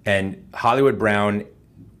 And Hollywood Brown,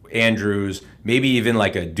 Andrews, maybe even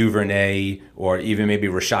like a Duvernay, or even maybe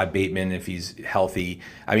Rashad Bateman if he's healthy.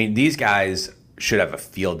 I mean, these guys should have a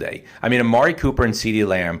field day. I mean, Amari Cooper and CeeDee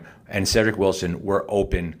Lamb and Cedric Wilson were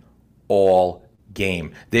open all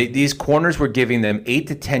game. These corners were giving them 8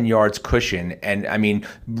 to 10 yards cushion, and I mean,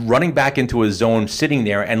 running back into a zone, sitting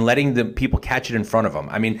there and letting the people catch it in front of them.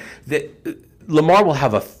 I mean, Lamar will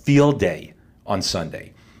have a field day on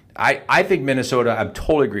Sunday. I think Minnesota, I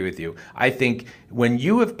totally agree with you. I think when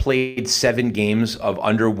you have played 7 games of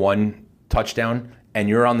under 1 touchdown and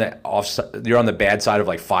you're on the bad side of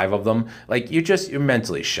like 5 of them, like you're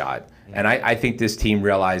mentally shot. And I think this team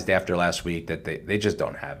realized after last week that they just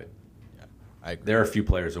don't have it. Yeah, they're a few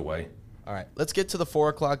players away. All right, let's get to the 4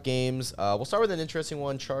 o'clock games. We'll start with an interesting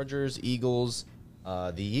one: Chargers, Eagles.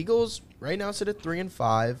 The Eagles right now sit at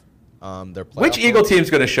 3-5. Which Eagle team's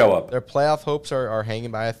going to show up? Their playoff hopes are hanging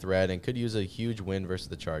by a thread and could use a huge win versus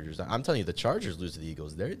the Chargers. I'm telling you, the Chargers lose to the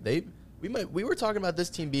Eagles. We were talking about this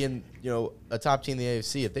team being a top team in the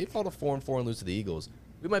AFC. If they fall to 4-4 and lose to the Eagles,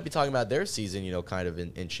 we might be talking about their season kind of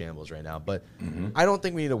in shambles right now. But I don't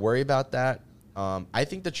think we need to worry about that. I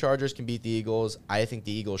think the Chargers can beat the Eagles. I think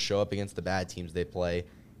the Eagles show up against the bad teams they play,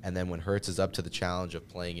 and then when Hurts is up to the challenge of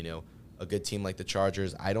playing a good team like the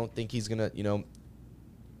Chargers, I don't think he's gonna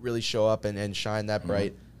really show up and shine that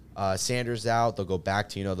bright. Sanders out. They'll go back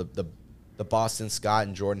to the Boston Scott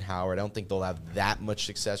and Jordan Howard. I don't think they'll have that much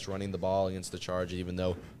success running the ball against the Chargers, even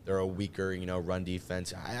though they're a weaker run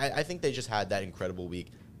defense. I think they just had that incredible week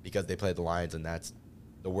because they played the Lions, and that's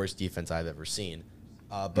the worst defense I've ever seen.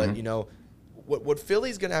 But what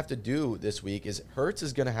Philly's going to have to do this week is Hurts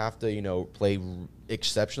is going to have to play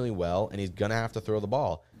exceptionally well, and he's going to have to throw the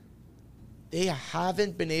ball. They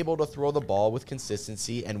haven't been able to throw the ball with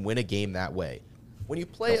consistency and win a game that way. When you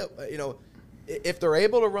play, if they're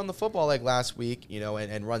able to run the football like last week,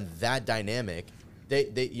 and run that dynamic,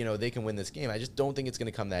 they can win this game. I just don't think it's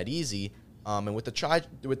going to come that easy. And with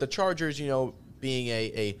the Chargers, being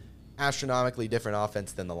a astronomically different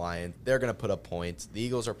offense than the Lions, they're going to put up points. The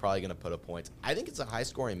Eagles are probably going to put up points. I think it's a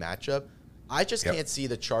high-scoring matchup. I just can't see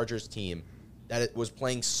the Chargers team that it was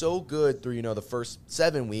playing so good through, the first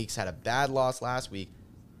 7 weeks, had a bad loss last week,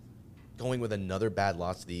 going with another bad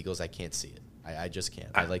loss to the Eagles. I can't see it. I just can't.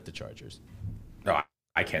 I like the Chargers. No,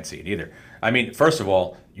 I can't see it either. I mean, first of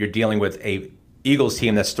all, you're dealing with a Eagles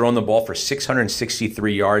team that's thrown the ball for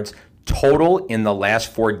 663 yards total in the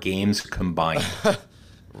last 4 games combined.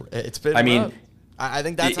 It's been rough. I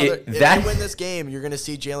think that's if you win this game, you're going to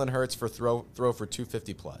see Jalen Hurts throw for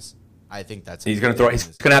 250 plus. I think that's he's going to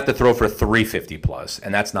have to throw for 350 plus,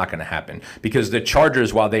 and that's not going to happen because the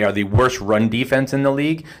Chargers, while they are the worst run defense in the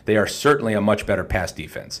league, they are certainly a much better pass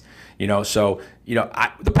defense.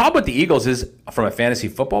 The problem with the Eagles is, from a fantasy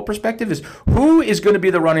football perspective, is who is going to be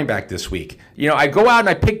the running back this week? I go out and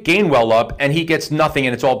I pick Gainwell up, and he gets nothing,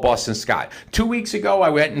 and it's all Boston Scott. 2 weeks ago, I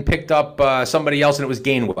went and picked up somebody else, and it was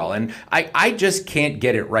Gainwell, and I just can't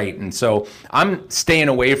get it right, and so I'm staying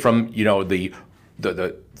away from the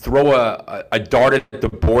throw a dart at the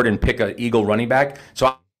board and pick an Eagle running back.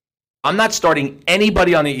 So I'm not starting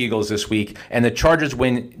anybody on the Eagles this week, and the Chargers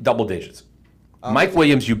win double digits. Mike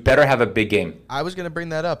Williams, you better have a big game. I was going to bring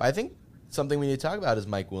that up. I think something we need to talk about is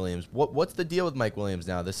Mike Williams. What's the deal with Mike Williams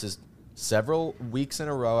now? This is several weeks in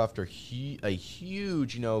a row after a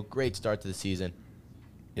huge, great start to the season.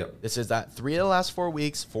 Yep. This is that 3 of the last 4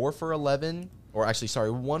 weeks, 4 for 11, or actually, sorry,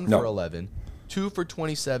 1 for 11. 2 for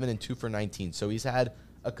 27 and 2 for 19. So he's had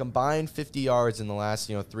a combined 50 yards in the last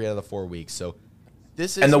 3 out of the 4 weeks. So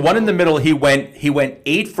this is, and the one in the middle, he went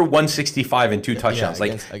 8 for 165 and 2 touchdowns.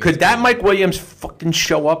 Against could that Mike Williams fucking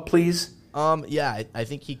show up, please? Yeah, I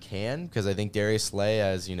think he can, because I think Darius Slay,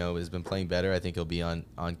 as you know, has been playing better. I think he'll be on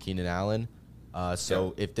Keenan Allen.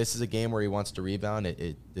 If this is a game where he wants to rebound,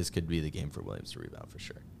 this could be the game for Williams to rebound for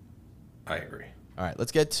sure. I agree. All right,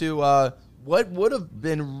 let's get to what would have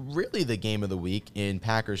been really the game of the week in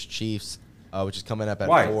Packers-Chiefs, which is coming up at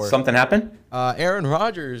 4. Why? Something happened? Aaron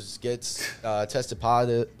Rodgers gets tested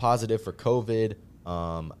positive for COVID.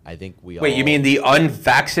 I think Wait, you mean the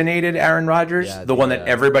unvaccinated Aaron Rodgers? Yeah, the one that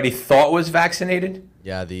everybody thought was vaccinated?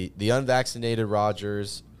 Yeah, the unvaccinated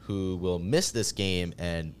Rodgers, who will miss this game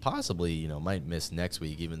and possibly, might miss next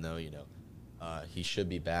week, even though, he should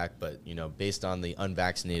be back. But, based on the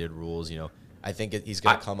unvaccinated rules, I think he's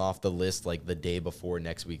going to come off the list like the day before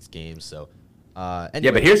next week's game. So, anyway.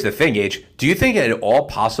 Yeah, but here's the thing, H. Do you think it at all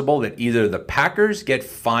possible that either the Packers get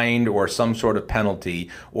fined or some sort of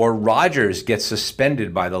penalty, or Rodgers gets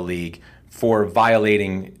suspended by the league for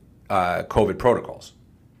violating COVID protocols?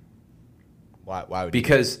 Why would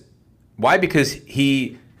Why? Because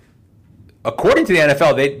he, according to the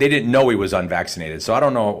NFL, they didn't know he was unvaccinated. So I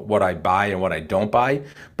don't know what I buy and what I don't buy.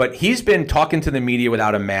 But he's been talking to the media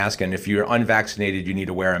without a mask. And if you're unvaccinated, you need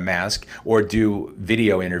to wear a mask or do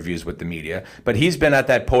video interviews with the media. But he's been at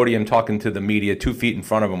that podium talking to the media 2 feet in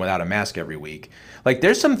front of him without a mask every week. Like,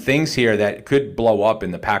 there's some things here that could blow up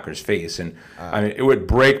in the Packers' face. And I mean, it would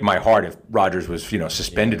break my heart if Rodgers was,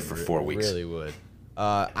 suspended for 4 weeks. Really would.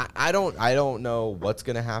 I don't know what's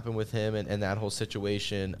going to happen with him and that whole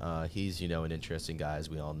situation. He's, an interesting guy, as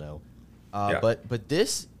we all know. But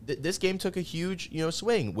this game took a huge,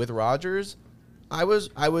 swing with Rodgers. I'm going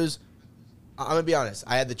to be honest.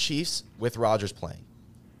 I had the Chiefs with Rodgers playing.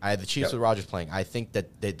 I think that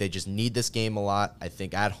they just need this game a lot. I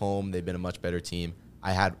think at home they've been a much better team.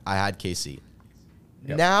 I had KC.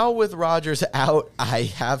 Yep. Now with Rodgers out, I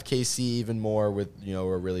have KC even more with,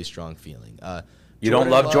 a really strong feeling. You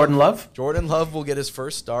don't love Jordan Love? Jordan Love will get his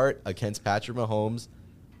first start against Patrick Mahomes.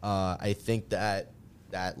 I think that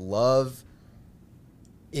Love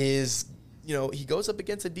is, he goes up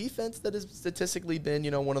against a defense that has statistically been,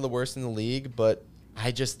 one of the worst in the league. But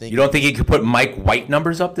I just think... You don't think he could put Mike White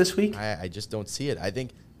numbers up this week? I just don't see it. I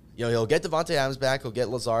think, he'll get Devontae Adams back. He'll get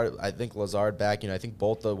Lazard. I think Lazard back. I think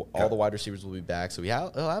all the wide receivers will be back. So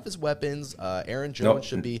he'll have his weapons. Aaron Jones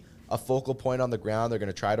should be a focal point on the ground. They're going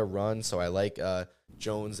to try to run, so I like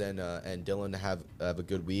Jones and Dillon to have a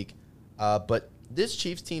good week. But this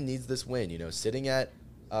Chiefs team needs this win. Sitting at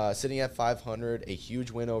 500, a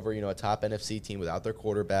huge win over a top NFC team without their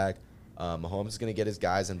quarterback. Mahomes is going to get his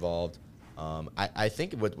guys involved. I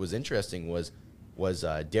think what was interesting was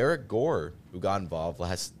Derek Gore, who got involved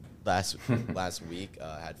last week,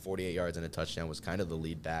 had 48 yards and a touchdown, was kind of the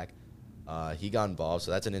lead back. He got involved,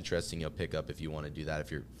 so that's an interesting pickup if you want to do that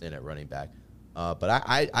if you're thin at running back. But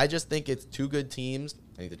I just think it's two good teams.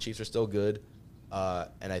 I think the Chiefs are still good,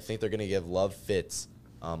 and I think they're going to give Love fits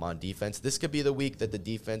on defense. This could be the week that the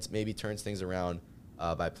defense maybe turns things around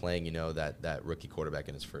by playing that rookie quarterback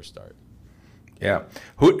in his first start. Yeah.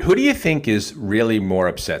 Who do you think is really more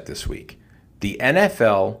upset this week, the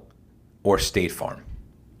NFL or State Farm?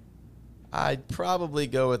 I'd probably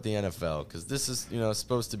go with the NFL because this is,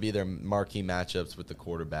 supposed to be their marquee matchups with the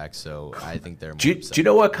quarterback. So I think they're more upset. Do you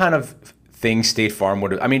know what kind of thing State Farm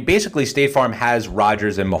would have? I mean, basically, State Farm has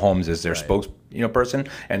Rodgers and Mahomes as their spokesperson,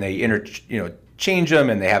 and they change them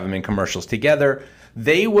and they have them in commercials together.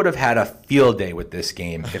 They would have had a field day with this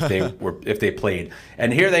game if they played.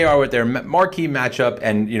 And here they are with their marquee matchup,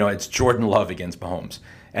 and it's Jordan Love against Mahomes.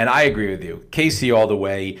 And I agree with you, KC all the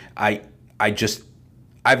way.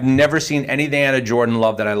 I've never seen anything out of Jordan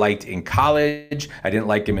Love that I liked in college. I didn't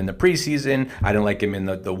like him in the preseason. I didn't like him in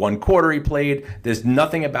the one quarter he played. There's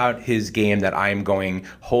nothing about his game that I'm going,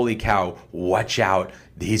 holy cow, watch out.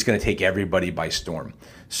 He's going to take everybody by storm.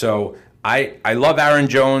 So I love Aaron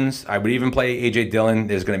Jones. I would even play A.J. Dillon.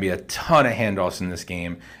 There's going to be a ton of handoffs in this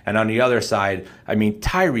game. And on the other side, I mean,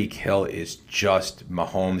 Tyreek Hill is just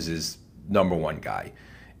Mahomes' number one guy.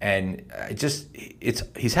 And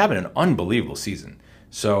he's having an unbelievable season.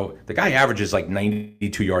 So the guy averages like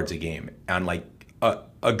 92 yards a game on like a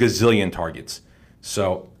gazillion targets.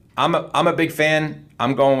 So I'm a big fan.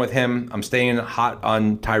 I'm going with him. I'm staying hot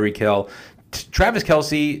on Tyreek Hill. Travis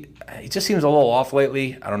Kelce, he just seems a little off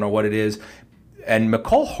lately. I don't know what it is. And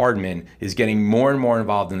McCole Hardman is getting more and more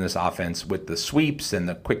involved in this offense with the sweeps and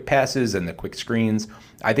the quick passes and the quick screens.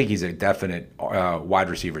 I think he's a definite wide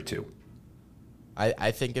receiver too.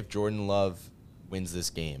 I think if Jordan Love wins this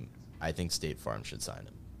game, I think State Farm should sign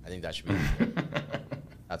him. I think that should be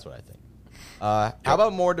that's what I think. How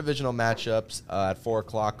about more divisional matchups at 4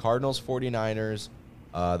 o'clock? Cardinals, 49ers.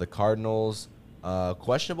 The Cardinals,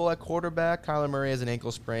 questionable at quarterback. Kyler Murray has an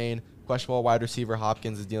ankle sprain. Questionable wide receiver.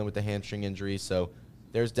 Hopkins is dealing with the hamstring injury. So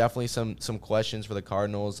there's definitely some questions for the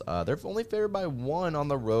Cardinals. They're only favored by 1 on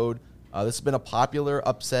the road. This has been a popular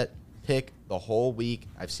upset pick the whole week.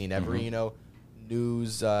 I've seen every,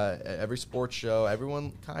 news, every sports show.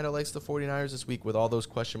 Everyone kind of likes the 49ers this week with all those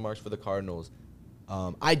question marks for the Cardinals.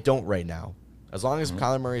 I don't right now. As long as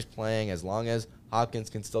Kyler Murray's playing, as long as Hopkins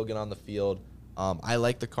can still get on the field, I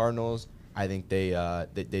like the Cardinals. I think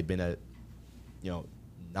they've been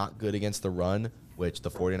not good against the run, which the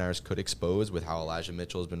 49ers could expose with how Elijah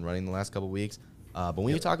Mitchell has been running the last couple of weeks. But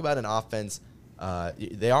when you talk about an offense,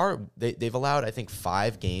 they've allowed, I think,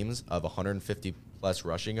 5 games of 150-plus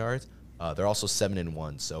rushing yards. They're also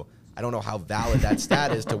 7-1. So I don't know how valid that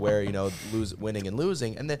stat is to where, winning and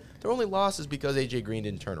losing. And their only loss is because A.J. Green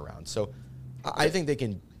didn't turn around. So I think they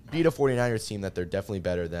can beat a 49ers team that they're definitely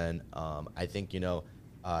better than. I think, the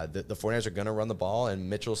 49ers are going to run the ball, and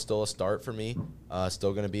Mitchell's still a start for me.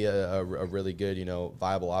 Still going to be a really good,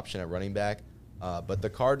 viable option at running back. But the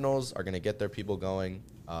Cardinals are going to get their people going.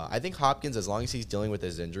 I think Hopkins, as long as he's dealing with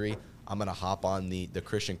his injury, I'm going to hop on the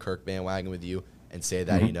Christian Kirk bandwagon with you and say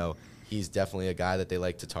that, he's definitely a guy that they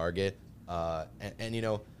like to target. The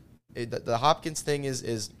Hopkins thing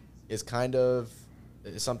is kind of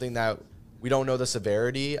something that we don't know the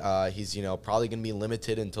severity. He's, probably going to be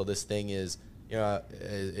limited until this thing is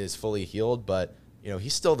fully healed. But,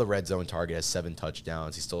 he's still the red zone target, has 7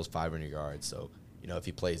 touchdowns. He still has 500 yards. So, if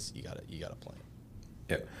he plays, you gotta play him.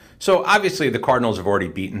 Yeah. So obviously the Cardinals have already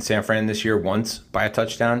beaten San Fran this year once by a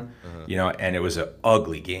touchdown, and it was an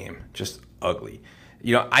ugly game, just ugly.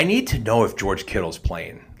 I need to know if George Kittle's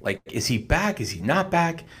playing. Like, is he back? Is he not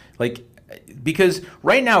back? Like, because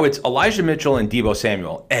right now it's Elijah Mitchell and Deebo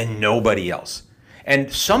Samuel and nobody else.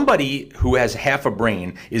 And somebody who has half a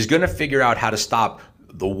brain is going to figure out how to stop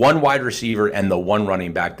the one wide receiver and the one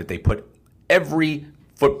running back that they put every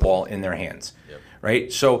football in their hands. Yep.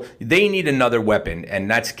 Right? So they need another weapon, and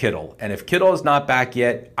that's Kittle. And if Kittle is not back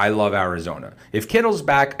yet, I love Arizona. If Kittle's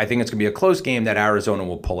back, I think it's going to be a close game that Arizona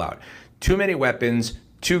will pull out. Too many weapons,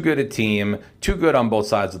 too good a team, too good on both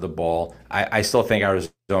sides of the ball. I still think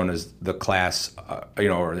Arizona's the class,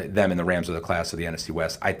 or them and the Rams are the class of the NFC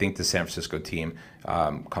West. I think the San Francisco team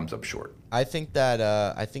comes up short. I think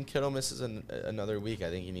Kittle misses another week.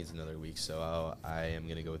 I think he needs another week. So I am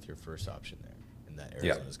going to go with your first option there, and that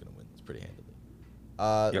Arizona's going to win. It's pretty handily.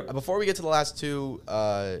 Before we get to the last 2,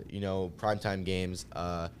 primetime games,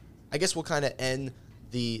 I guess we'll kind of end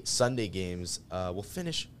the Sunday games. We'll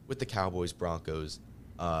finish with the Cowboys-Broncos.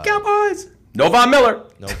 Cowboys! No Von Miller.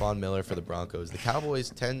 No Von Miller for the Broncos. The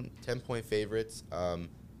Cowboys, 10-point favorites.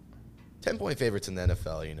 10-point favorites in the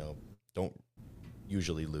NFL, don't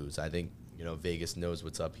usually lose. I think, Vegas knows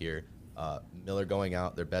what's up here. Miller going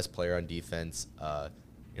out, their best player on defense.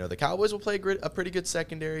 The Cowboys will play a pretty good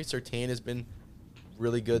secondary. Surtain has been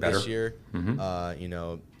really good this year.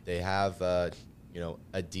 Mm-hmm. They have, a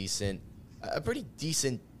pretty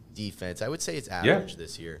decent defense. I would say it's average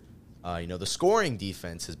this year. The scoring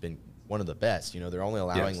defense has been one of the best. They're only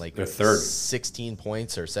allowing they're third. 16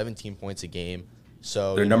 points or 17 points a game.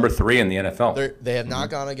 So they're number 3 in the NFL. They have not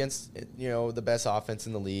gone against the best offense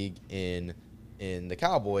in the league in the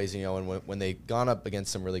Cowboys. And when they've gone up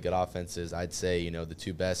against some really good offenses, I'd say the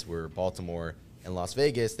 2 best were Baltimore and Las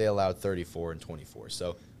Vegas. They allowed 34 and 24.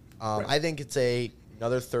 So I think it's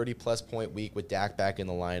another 30-plus point week with Dak back in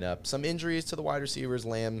the lineup. Some injuries to the wide receivers.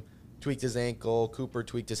 Lamb tweaked his ankle. Cooper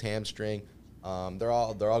tweaked his hamstring. They're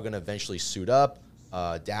all going to eventually suit up.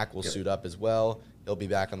 Dak will suit up as well. He'll be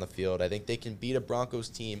back on the field. I think they can beat a Broncos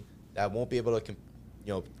team that won't be able to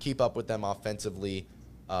keep up with them offensively,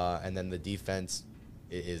 and then the defense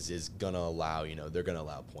is going to allow they're going to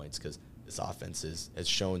allow points because this offense has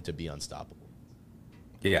shown to be unstoppable.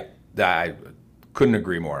 Yeah, I couldn't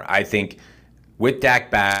agree more. I think with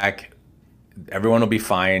Dak back, everyone will be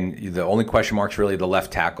fine. The only question mark's really the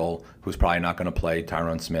left tackle, who's probably not going to play,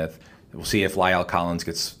 Tyron Smith. We'll see if La'el Collins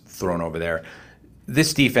gets thrown over there.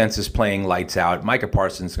 This defense is playing lights out. Micah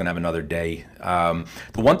Parsons is going to have another day. The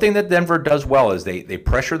one thing that Denver does well is they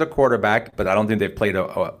pressure the quarterback, but I don't think they've played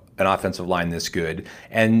an offensive line this good.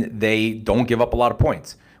 And they don't give up a lot of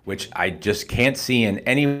points, which I just can't see in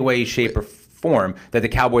any way, shape, or form that the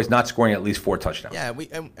Cowboys not scoring at least 4 touchdowns. Yeah,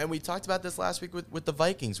 we talked about this last week with the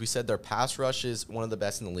Vikings. We said their pass rush is one of the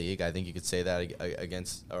best in the league. I think you could say that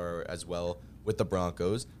against or as well with the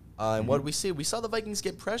Broncos. And what did we see? We saw the Vikings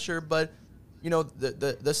get pressure, but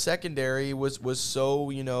the secondary was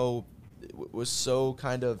so was so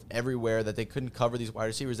kind of everywhere that they couldn't cover these wide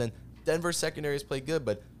receivers. And Denver's secondary has played good,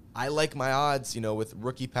 but I like my odds, with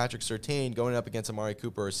rookie Patrick Surtain going up against Amari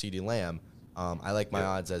Cooper or CeeDee Lamb. I like my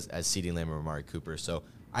odds as CeeDee Lamb or Amari Cooper. So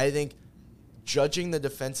I think judging the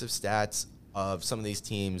defensive stats of some of these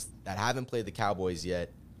teams that haven't played the Cowboys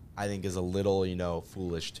yet, I think is a little,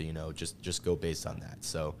 foolish to, just go based on that.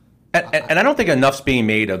 So, and I don't think enough's being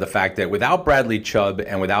made of the fact that without Bradley Chubb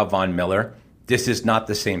and without Von Miller, this is not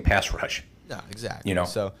the same pass rush. No, exactly.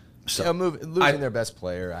 So losing their best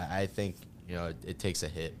player, I think, it takes a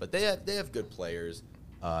hit. But they have good players.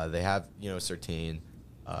 They have, Surtain.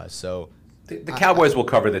 So the Cowboys will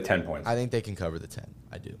cover the 10 points. I think they can cover the 10.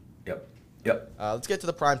 I do. Yep. Let's get to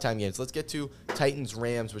the primetime games. Let's get to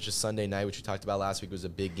Titans-Rams, which is Sunday night, which we talked about last week. It was a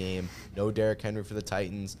big game. No Derrick Henry for the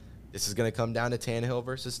Titans. This is going to come down to Tannehill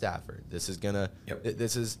versus Stafford. This is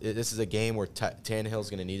a game where Tannehill is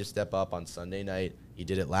going to need to step up on Sunday night. He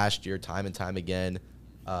did it last year, time and time again.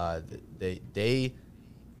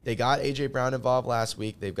 They got A.J. Brown involved last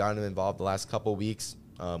week. They've gotten him involved the last couple weeks.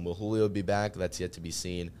 Will Julio be back? That's yet to be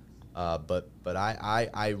seen. But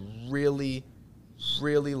I really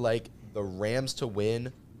like the Rams to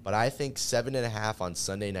win, but I think 7.5 on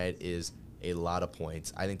Sunday night is a lot of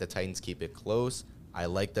points. I think the Titans keep it close. I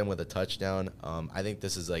like them with a touchdown. I think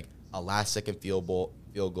this is like a last-second field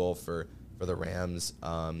goal for the Rams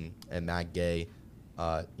and Matt Gay.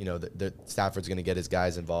 The Stafford's going to get his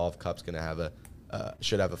guys involved. Kupp's going to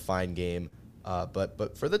should have a fine game.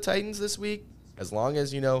 But for the Titans this week, as long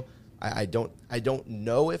as I don't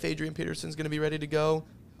know if Adrian Peterson's going to be ready to go.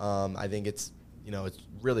 I think it's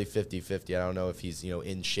really 50-50. I don't know if he's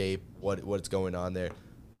in shape. What's going on there?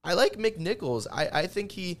 I like McNichols. I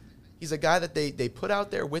think he's a guy that they put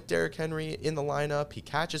out there with Derrick Henry in the lineup. He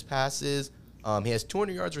catches passes. He has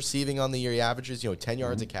 200 yards receiving on the year. He averages 10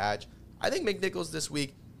 yards a catch. I think McNichols this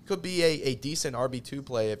week could be a decent RB2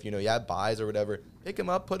 play if you have buys or whatever. Pick him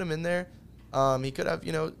up, put him in there. He could have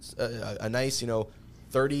a nice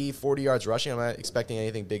 30, 40 yards rushing. I'm not expecting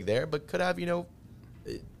anything big there, but could have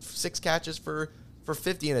 6 catches for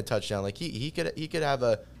 50 and a touchdown. Like he could have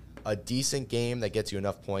a decent game that gets you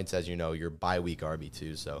enough points as your bye week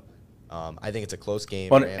RB2. So I think it's a close game.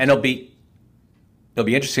 Well, and it'll be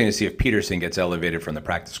interesting to see if Peterson gets elevated from the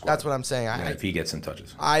practice squad. That's what I'm saying. If he gets some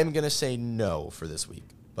touches. I'm gonna say no for this week,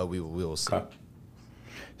 but we will see. Okay.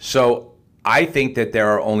 So I think that there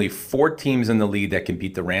are only 4 teams in the league that can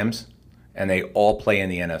beat the Rams, and they all play in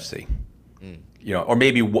the NFC. Or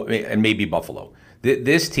maybe Buffalo.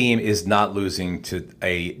 This team is not losing to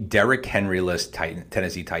a Derrick Henry-less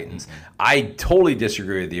Tennessee Titans. I totally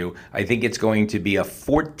disagree with you. I think it's going to be a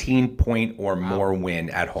 14-point or more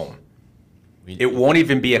win at home. It won't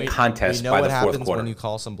even be a contest by the fourth quarter. We know what happens when you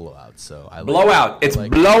call some blowouts. So blowout. It's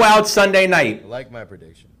blowout Sunday night. I like my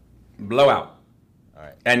prediction. Blowout. All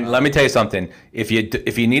right. And let me tell you something. If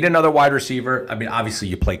you need another wide receiver, I mean, obviously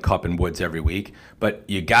you play Kupp and Woods every week, but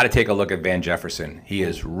you got to take a look at Van Jefferson. He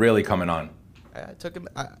is really coming on. I took him.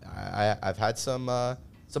 I've had some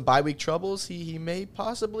bye week troubles. He may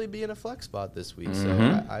possibly be in a flex spot this week,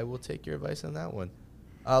 so I will take your advice on that one.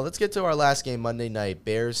 Let's get to our last game Monday night: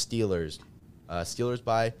 Bears-Steelers. Steelers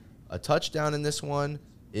by a touchdown in this one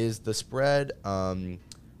is the spread.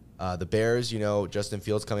 The Bears, Justin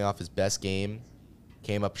Fields coming off his best game,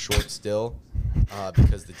 came up short still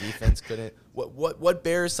because the defense couldn't. What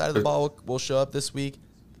Bears side of the ball will show up this week?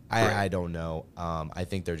 I don't know. I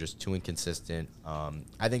think they're just too inconsistent.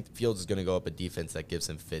 I think Fields is going to go up a defense that gives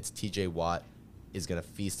him fits. T.J. Watt is going to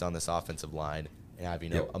feast on this offensive line and have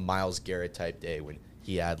a Myles Garrett type day when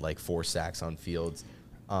he had like 4 sacks on Fields.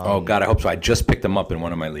 Oh God, I hope so. I just picked him up in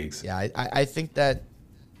one of my leagues. Yeah, I think that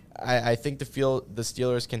I think the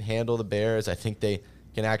Steelers can handle the Bears. I think they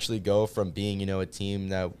can actually go from being a team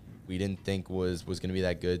that we didn't think was going to be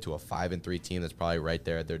that good to a 5-3 team that's probably right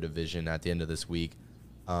there at their division at the end of this week.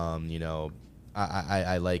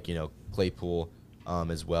 I like Claypool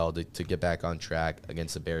as well to get back on track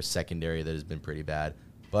against the Bears secondary that has been pretty bad.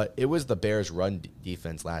 But it was the Bears run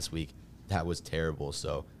defense last week that was terrible.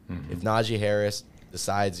 So if Najee Harris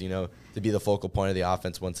decides to be the focal point of the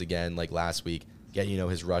offense once again like last week, get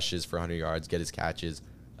his rushes for 100 yards, get his catches,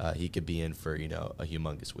 he could be in for a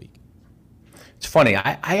humongous week. It's funny.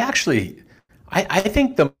 I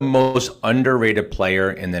think the most underrated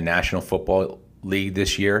player in the National Football League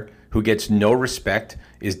this year who gets no respect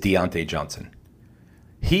is Deontay Johnson.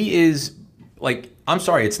 He is I'm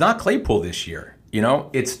sorry, it's not Claypool this year.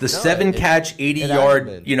 It's the 7-catch,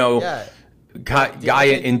 80-yard, guy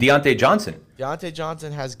in Deontay Johnson. Deontay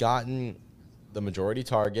Johnson has gotten the majority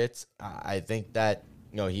targets. I think that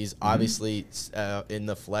he's obviously in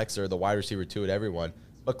the flex or the wide receiver 2 at everyone.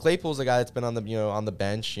 But Claypool's a guy that's been on the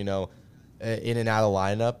bench, in and out of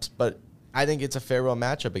lineups. But I think it's a farewell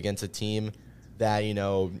matchup against a team that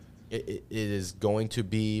it is going to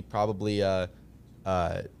be probably a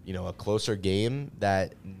closer game.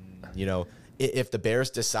 That if the Bears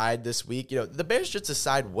decide this week, the Bears just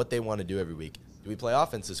decide what they want to do every week. Do we play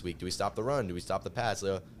offense this week? Do we stop the run? Do we stop the pass?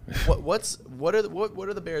 What are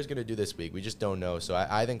the Bears going to do this week? We just don't know. So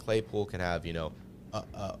I think Claypool can have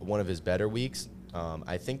one of his better weeks.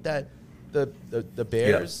 I think that the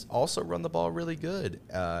Bears also run the ball really good.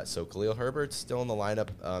 So Khalil Herbert's still in the lineup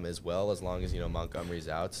as well, as long as Montgomery's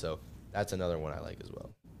out. So that's another one I like as well.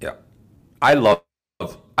 Yeah, I love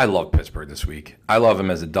Pittsburgh this week. I love him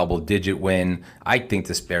as a double-digit win. I think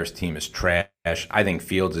this Bears team is trash. I think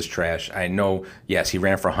Fields is trash. I know, yes, he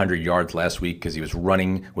ran for 100 yards last week because he was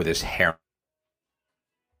running with his hair,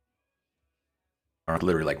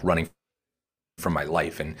 literally like running from my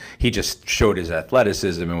life, and he just showed his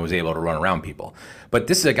athleticism and was able to run around people. But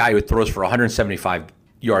this is a guy who throws for 175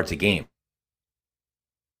 yards a game.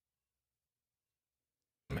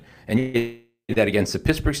 And you that against the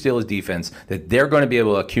Pittsburgh Steelers defense, that they're going to be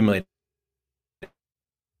able to accumulate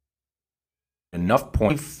enough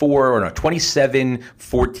points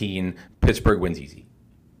 27-14, Pittsburgh wins easy.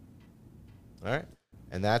 All right.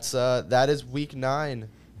 And that is week 9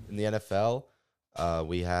 in the NFL.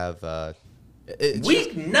 We have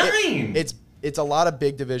week 9. It's a lot of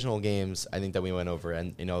big divisional games, I think, that we went over,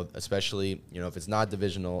 and especially if it's not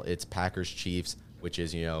divisional, it's Packers Chiefs, which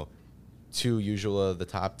is two usual of the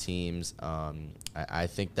top teams. I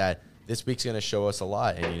think that this week's going to show us a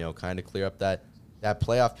lot, and kind of clear up that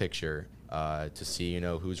playoff picture to see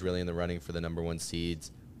who's really in the running for the number 1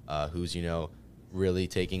 seeds, who's really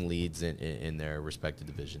taking leads in their respective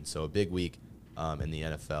divisions. So a big week in the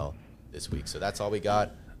NFL this week. So that's all we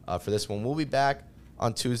got for this one. We'll be back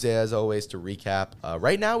on Tuesday as always to recap.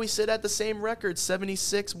 Right now we sit at the same record,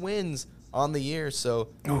 76 wins on the year. So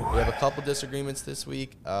we have a couple disagreements this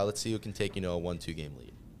week. Let's see who can take a 1-2 game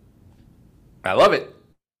lead. I love it.